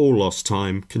album, All Lost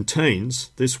Time,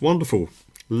 contains this wonderful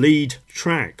lead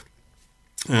track,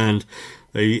 and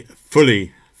they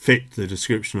fully fit the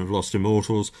description of Lost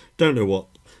Immortals. Don't know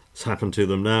what's happened to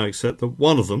them now, except that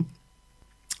one of them,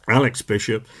 Alex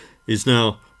Bishop, is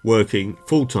now working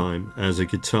full-time as a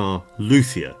guitar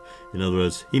luthier. In other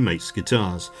words, he makes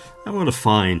guitars. And what a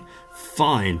fine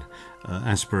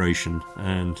aspiration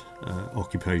and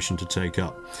occupation to take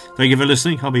up. Thank you for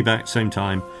listening. I'll be back same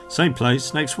time, same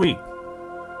place next week.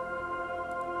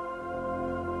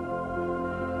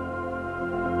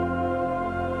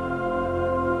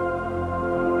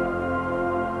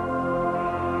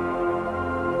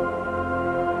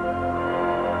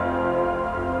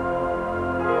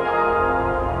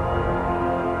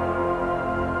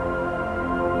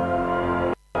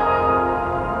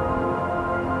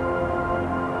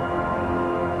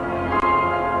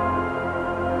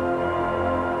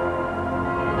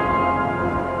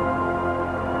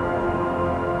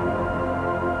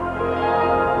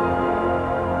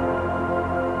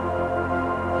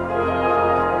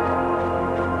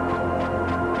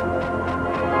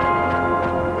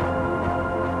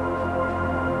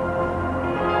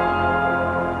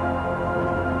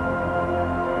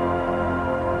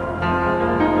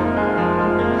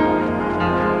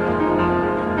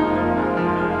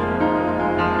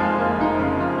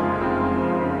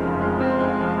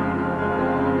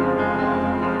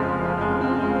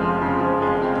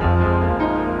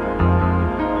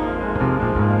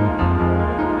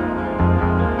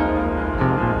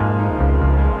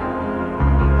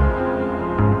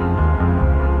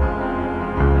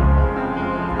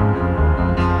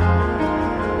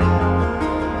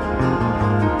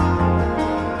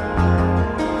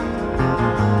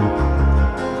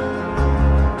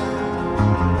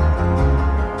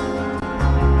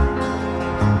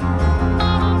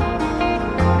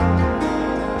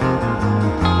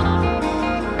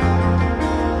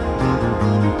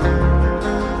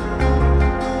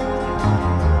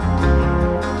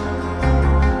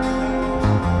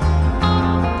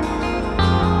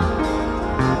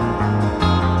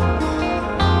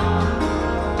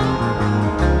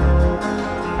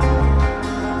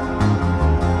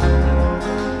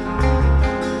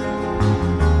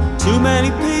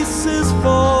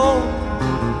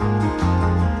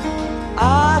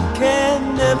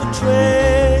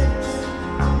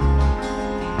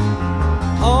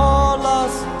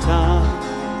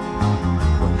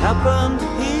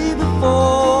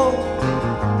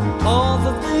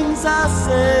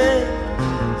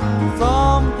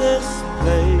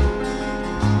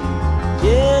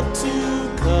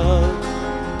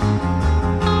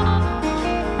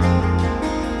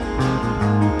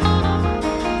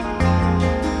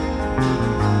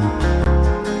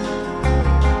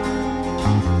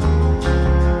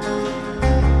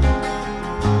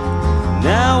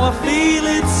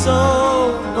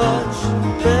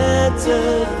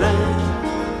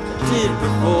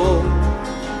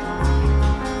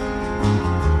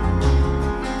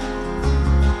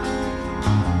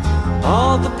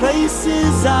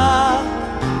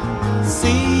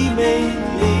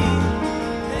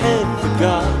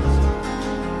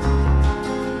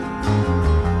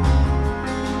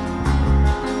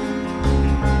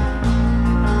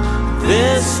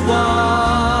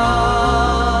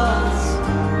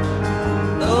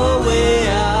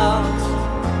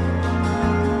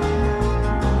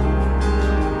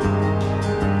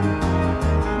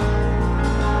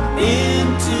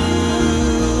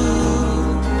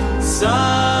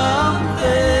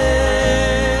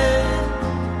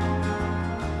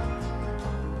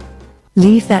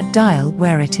 Leave that dial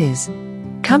where it is.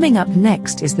 Coming up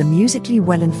next is the musically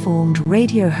well-informed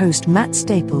radio host Matt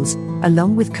Staples,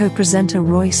 along with co-presenter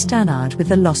Roy Stannard with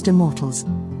the Lost Immortals.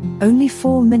 Only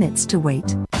 4 minutes to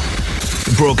wait.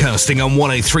 Broadcasting on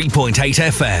 103.8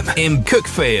 FM in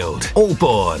Cookfield,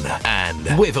 Albourne and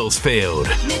Wivelsfield.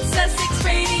 Mid-Sussex